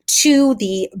beforehand, to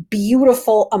the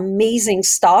beautiful, amazing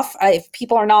stuff. If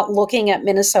people are not looking at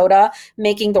Minnesota,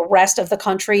 making the rest of the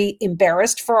country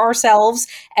embarrassed for ourselves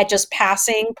at just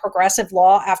passing progressive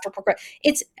law after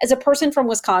it's, as a person from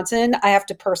Wisconsin, I have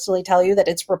to personally tell you that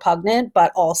it's repugnant,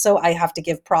 but also I have to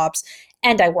give props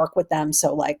and I work with them.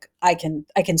 So I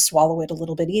can swallow it a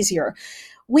little bit easier.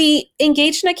 We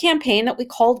engaged in a campaign that we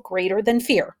called Greater Than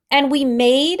Fear. And we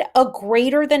made a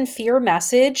greater than fear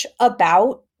message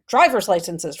about driver's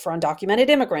licenses for undocumented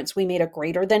immigrants. We made a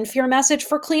greater than fear message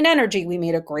for clean energy. We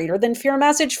made a greater than fear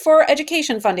message for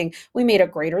education funding. We made a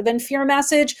greater than fear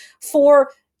message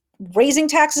for raising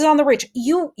taxes on the rich.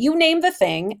 You name the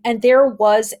thing. And there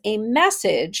was a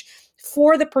message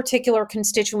for the particular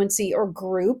constituency or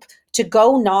group to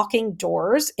go knocking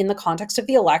doors in the context of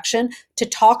the election to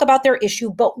talk about their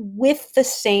issue, but with the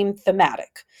same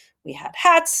thematic. We had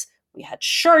hats, we had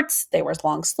shirts, they were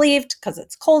long sleeved because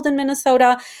it's cold in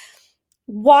Minnesota.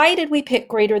 Why did we pick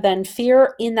Greater Than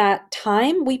Fear in that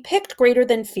time? We picked Greater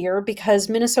Than Fear because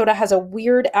Minnesota has a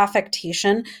weird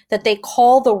affectation that they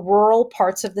call the rural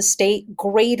parts of the state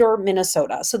Greater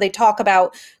Minnesota. So they talk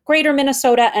about Greater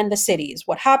Minnesota and the cities,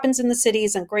 what happens in the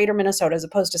cities and Greater Minnesota, as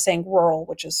opposed to saying rural,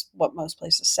 which is what most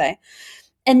places say.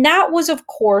 And that was, of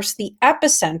course, the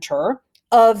epicenter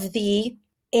of the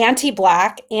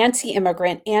anti-Black,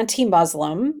 anti-immigrant,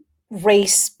 anti-Muslim,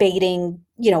 race baiting,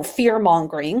 fear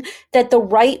mongering that the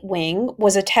right wing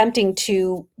was attempting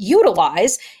to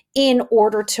utilize in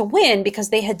order to win because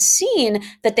they had seen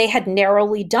that they had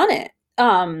narrowly done it.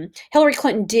 Hillary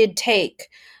Clinton did take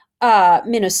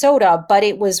Minnesota, but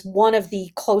it was one of the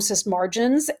closest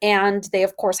margins. And they,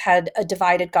 of course, had a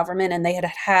divided government and they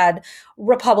had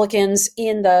Republicans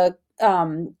in the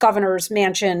governor's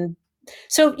mansion.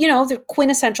 So, the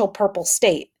quintessential purple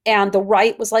state. And the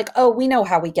right was like, oh, we know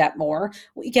how we get more.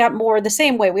 We get more the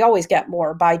same way we always get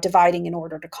more, by dividing in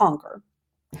order to conquer.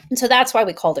 And so that's why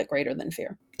we called it Greater Than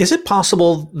Fear. Is it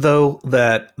possible, though,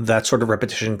 that that sort of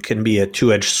repetition can be a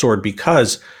two-edged sword?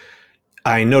 Because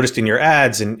I noticed in your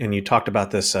ads, and you talked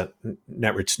about this at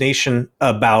Netroots Nation,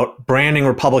 about branding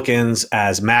Republicans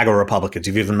as MAGA Republicans.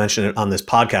 You've even mentioned it on this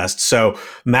podcast. So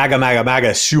MAGA, MAGA, MAGA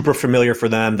is super familiar for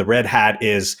them. The red hat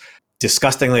is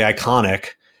disgustingly iconic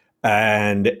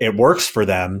and it works for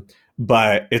them,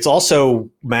 but it's also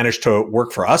managed to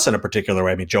work for us in a particular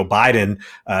way. I mean, Joe Biden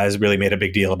has really made a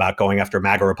big deal about going after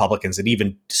MAGA Republicans and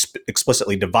even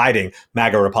explicitly dividing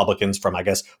MAGA Republicans from, I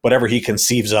guess, whatever he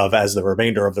conceives of as the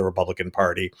remainder of the Republican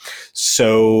Party.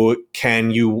 So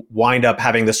can you wind up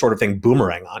having this sort of thing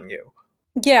boomerang on you?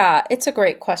 Yeah, it's a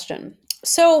great question.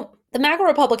 So the MAGA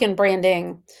Republican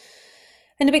branding,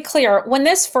 and to be clear, when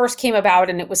this first came about,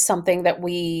 and it was something that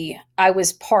I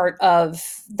was part of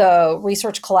the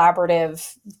Research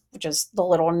Collaborative, which is the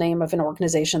literal name of an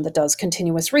organization that does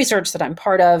continuous research that I'm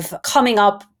part of, coming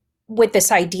up with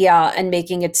this idea and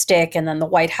making it stick, and then the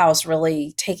White House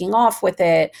really taking off with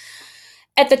it.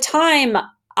 At the time,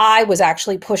 I was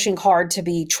actually pushing hard to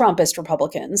be Trumpist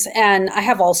Republicans. And I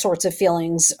have all sorts of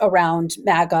feelings around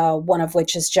MAGA, one of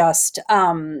which is just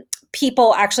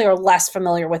people actually are less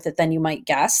familiar with it than you might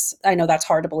guess. I know that's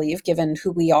hard to believe given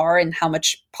who we are and how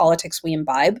much politics we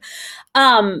imbibe.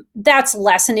 That's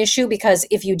less an issue because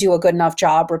if you do a good enough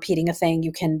job repeating a thing,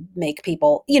 you can make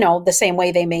people, the same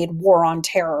way they made war on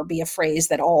terror be a phrase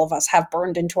that all of us have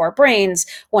burned into our brains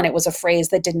when it was a phrase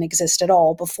that didn't exist at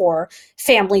all before.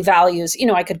 Family values,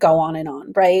 I could go on and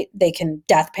on, right? They can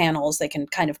death panels, they can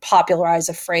kind of popularize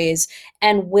a phrase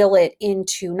and will it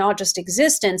into not just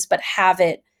existence, but have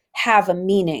it have a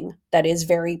meaning that is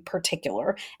very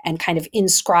particular and kind of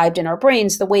inscribed in our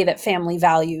brains the way that family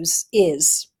values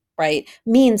is, right?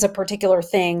 Means a particular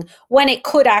thing when it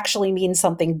could actually mean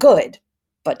something good,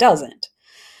 but doesn't.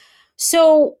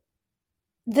 So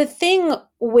the thing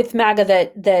with MAGA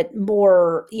that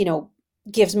more,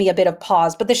 gives me a bit of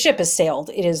pause, but the ship has sailed,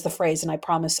 it is the phrase, and I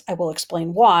promise I will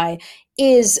explain why,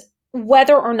 is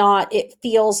whether or not it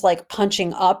feels like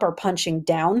punching up or punching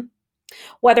down.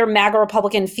 Whether MAGA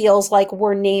Republican feels like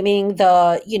we're naming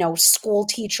the, school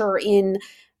teacher in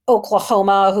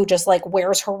Oklahoma who just like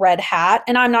wears her red hat.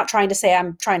 And I'm not trying to say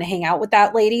I'm trying to hang out with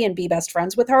that lady and be best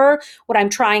friends with her. What I'm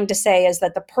trying to say is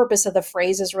that the purpose of the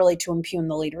phrase is really to impugn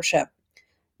the leadership.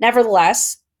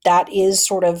 Nevertheless, that is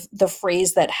sort of the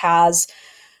phrase that has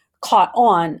caught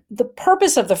on. The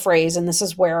purpose of the phrase, and this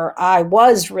is where I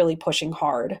was really pushing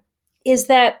hard, is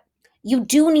that you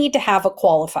do need to have a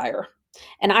qualifier.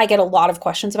 And I get a lot of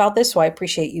questions about this, so I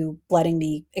appreciate you letting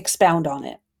me expound on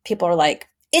it. People are like,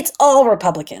 it's all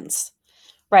Republicans,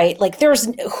 right? Like there's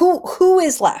who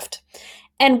is left.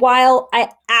 And while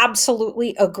I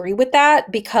absolutely agree with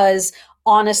that, because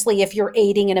honestly, if you're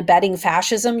aiding and abetting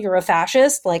fascism, you're a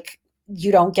fascist, like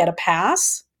you don't get a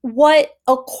pass. What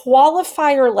a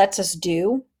qualifier lets us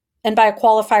do, and by a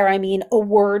qualifier, I mean a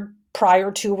word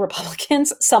prior to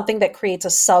Republicans, something that creates a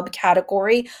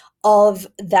subcategory of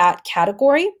that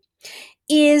category,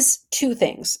 is two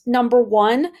things. Number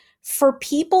one, for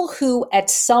people who at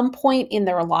some point in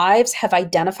their lives have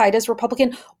identified as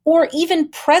Republican or even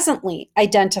presently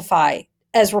identify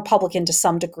as Republican to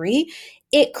some degree,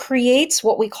 it creates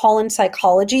what we call in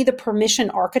psychology the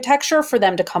permission architecture for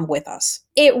them to come with us.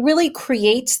 It really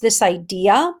creates this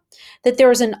idea that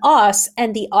there's an us,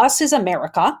 and the us is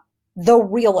America, the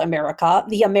real America,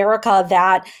 the America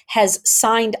that has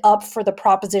signed up for the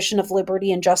proposition of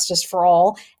liberty and justice for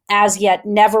all, as yet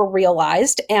never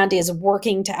realized, and is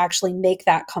working to actually make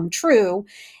that come true.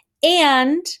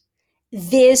 And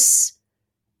this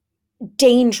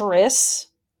dangerous,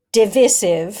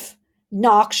 divisive,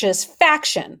 noxious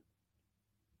faction.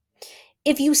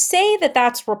 If you say that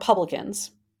that's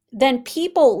Republicans, then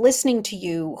people listening to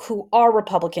you who are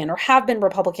Republican or have been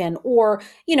Republican or,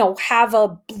 have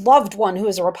a loved one who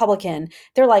is a Republican,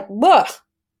 they're like, ugh,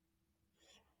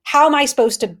 how am I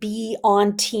supposed to be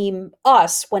on team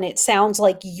us when it sounds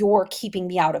like you're keeping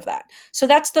me out of that? So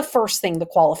that's the first thing the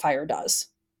qualifier does.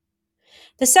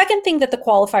 The second thing that the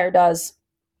qualifier does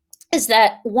is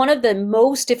that one of the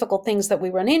most difficult things that we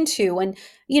run into, and,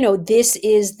 this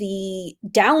is the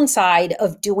downside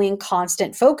of doing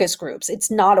constant focus groups.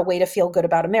 It's not a way to feel good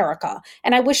about America.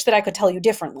 And I wish that I could tell you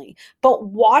differently. But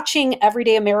watching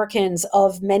everyday Americans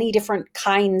of many different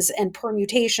kinds and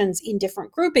permutations in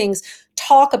different groupings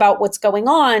talk about what's going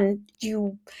on,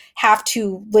 you have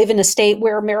to live in a state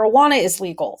where marijuana is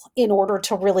legal in order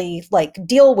to really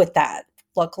deal with that.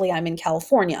 Luckily, I'm in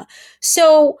California.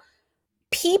 So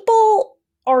people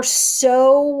are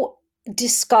so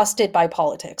disgusted by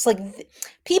politics.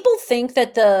 People think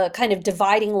that the kind of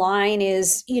dividing line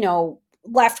is,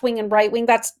 left wing and right wing.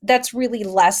 That's really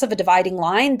less of a dividing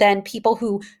line than people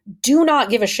who do not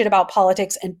give a shit about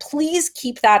politics. And please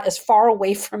keep that as far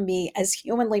away from me as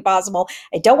humanly possible.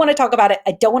 I don't want to talk about it.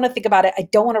 I don't want to think about it. I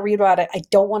don't want to read about it. I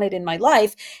don't want it in my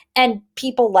life. And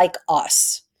people like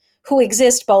us who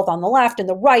exist both on the left and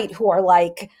the right, who are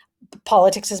like,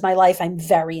 politics is my life, I'm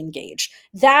very engaged.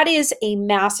 That is a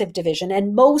massive division.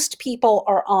 And most people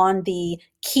are on the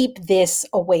keep this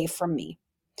away from me.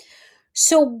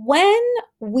 So when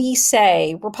we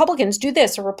say Republicans do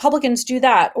this or Republicans do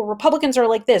that, or Republicans are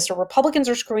like this, or Republicans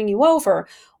are screwing you over,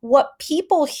 what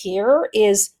people hear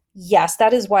is, yes,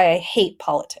 that is why I hate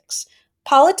politics.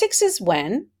 Politics is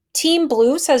when Team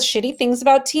Blue says shitty things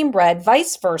about Team Red,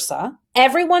 vice versa.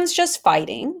 Everyone's just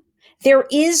fighting.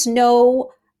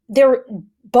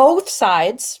 Both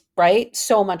sides, right?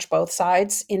 So much both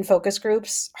sides in focus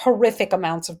groups, horrific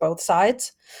amounts of both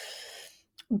sides.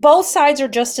 both sides are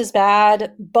just as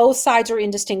bad. Both sides are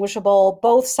indistinguishable.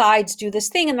 Both sides do this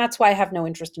thing, and that's why I have no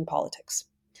interest in politics.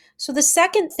 So the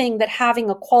second thing that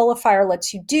having a qualifier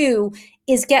lets you do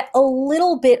is get a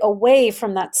little bit away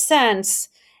from that sense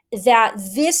that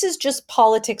this is just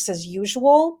politics as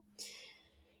usual,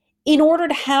 in order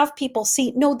to have people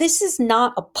see, no, this is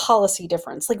not a policy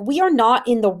difference. Like, we are not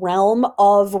in the realm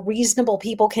of reasonable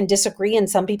people can disagree, and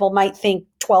some people might think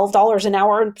 $12 an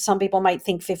hour, and some people might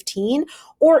think 15,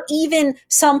 or even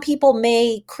some people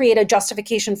may create a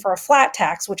justification for a flat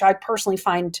tax, which I personally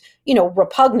find,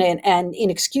 repugnant and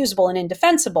inexcusable and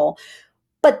indefensible.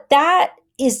 But that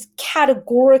is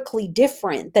categorically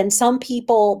different than some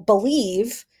people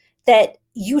believe that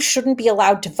you shouldn't be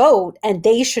allowed to vote and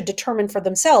they should determine for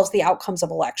themselves the outcomes of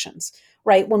elections,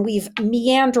 right? When we've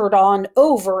meandered on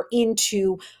over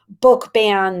into book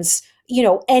bans,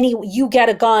 you get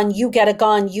a gun, you get a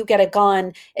gun, you get a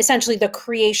gun, essentially the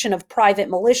creation of private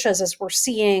militias as we're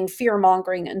seeing, fear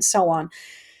mongering and so on.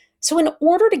 So in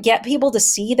order to get people to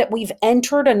see that we've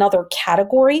entered another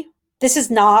category, this is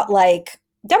not like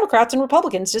Democrats and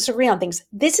Republicans disagree on things.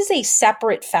 This is a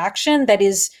separate faction that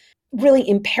is really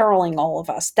imperiling all of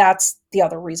us. That's the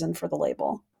other reason for the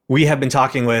label. We have been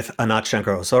talking with Anat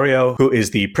Shenker-Osorio, who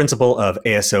is the principal of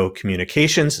ASO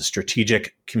Communications, a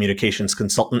strategic communications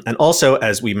consultant, and also,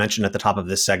 as we mentioned at the top of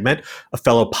this segment, a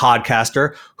fellow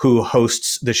podcaster who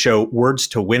hosts the show Words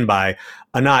to Win By.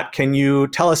 Anat, can you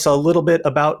tell us a little bit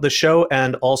about the show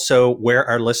and also where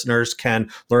our listeners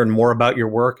can learn more about your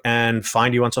work and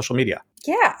find you on social media?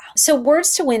 Yeah. So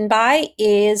Words to Win By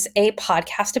is a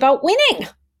podcast about winning.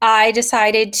 I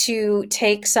decided to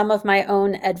take some of my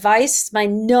own advice. My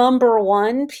number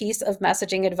one piece of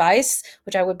messaging advice,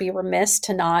 which I would be remiss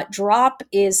to not drop,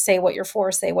 is say what you're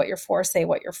for, say what you're for, say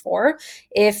what you're for.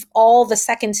 If all the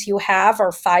seconds you have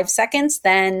are 5 seconds,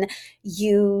 then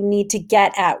you need to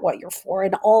get at what you're for.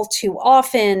 And all too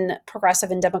often, progressive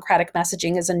and democratic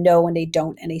messaging is a no and a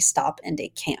don't and a stop and a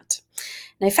can't.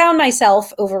 And I found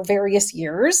myself over various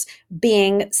years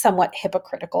being somewhat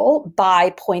hypocritical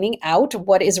by pointing out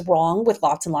what is wrong with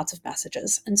lots and lots of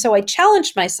messages. And so I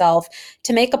challenged myself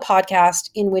to make a podcast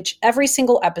in which every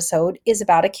single episode is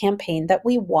about a campaign that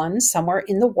we won somewhere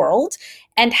in the world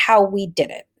and how we did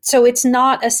it. So it's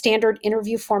not a standard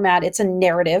interview format, it's a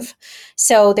narrative.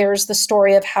 So there's the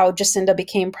story of how Jacinda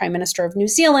became Prime Minister of New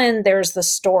Zealand. There's the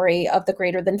story of the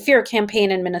Greater Than Fear campaign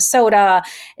in Minnesota.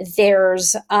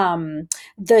 There's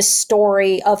the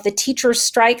story of the teachers'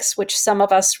 strikes, which some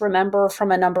of us remember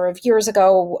from a number of years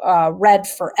ago, Red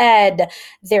for Ed.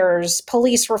 There's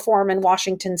police reform in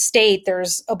Washington State.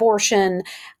 There's abortion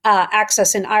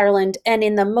access in Ireland. And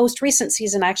in the most recent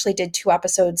season, I actually did 2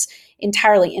 episodes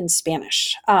entirely in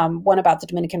Spanish, one about the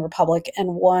Dominican Republic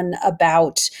and one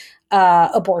about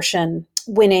abortion,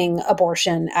 winning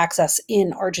abortion access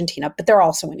in Argentina, but they're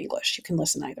also in English. You can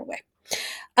listen either way.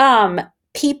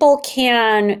 People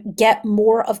can get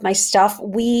more of my stuff.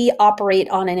 We operate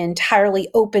on an entirely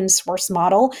open source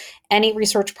model. Any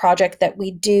research project that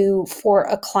we do for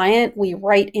a client, we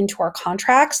write into our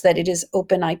contracts that it is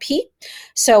open IP.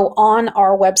 So on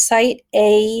our website,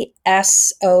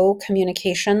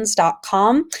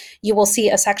 asocommunications.com, you will see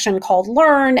a section called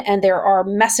Learn, and there are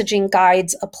messaging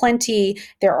guides aplenty.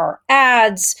 There are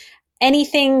ads.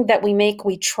 Anything that we make,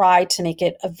 we try to make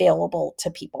it available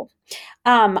to people.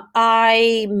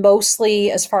 I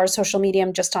mostly, as far as social media,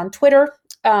 I'm just on Twitter.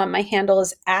 My handle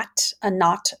is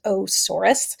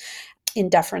 @AnatOsaurus, in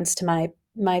deference to my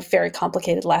very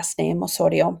complicated last name,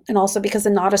 Osorio, and also because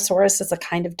Anatosaurus is a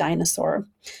kind of dinosaur,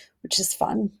 which is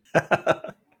fun.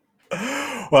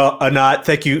 Well, Anat,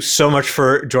 thank you so much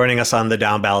for joining us on the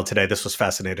Down Ballot today. This was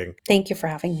fascinating. Thank you for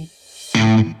having me.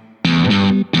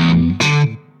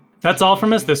 That's all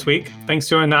from us this week. Thanks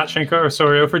to Anat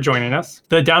Shenker-Osorio for joining us.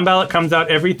 The Down Ballot comes out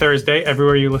every Thursday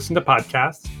everywhere you listen to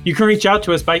podcasts. You can reach out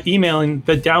to us by emailing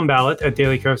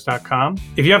thedownballot@dailykos.com.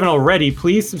 If you haven't already,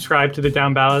 please subscribe to the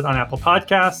Down Ballot on Apple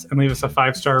Podcasts and leave us a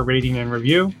 5-star rating and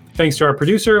review. Thanks to our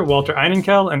producer, Walter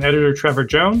Einenkel, and editor Trevor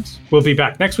Jones. We'll be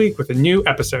back next week with a new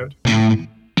episode.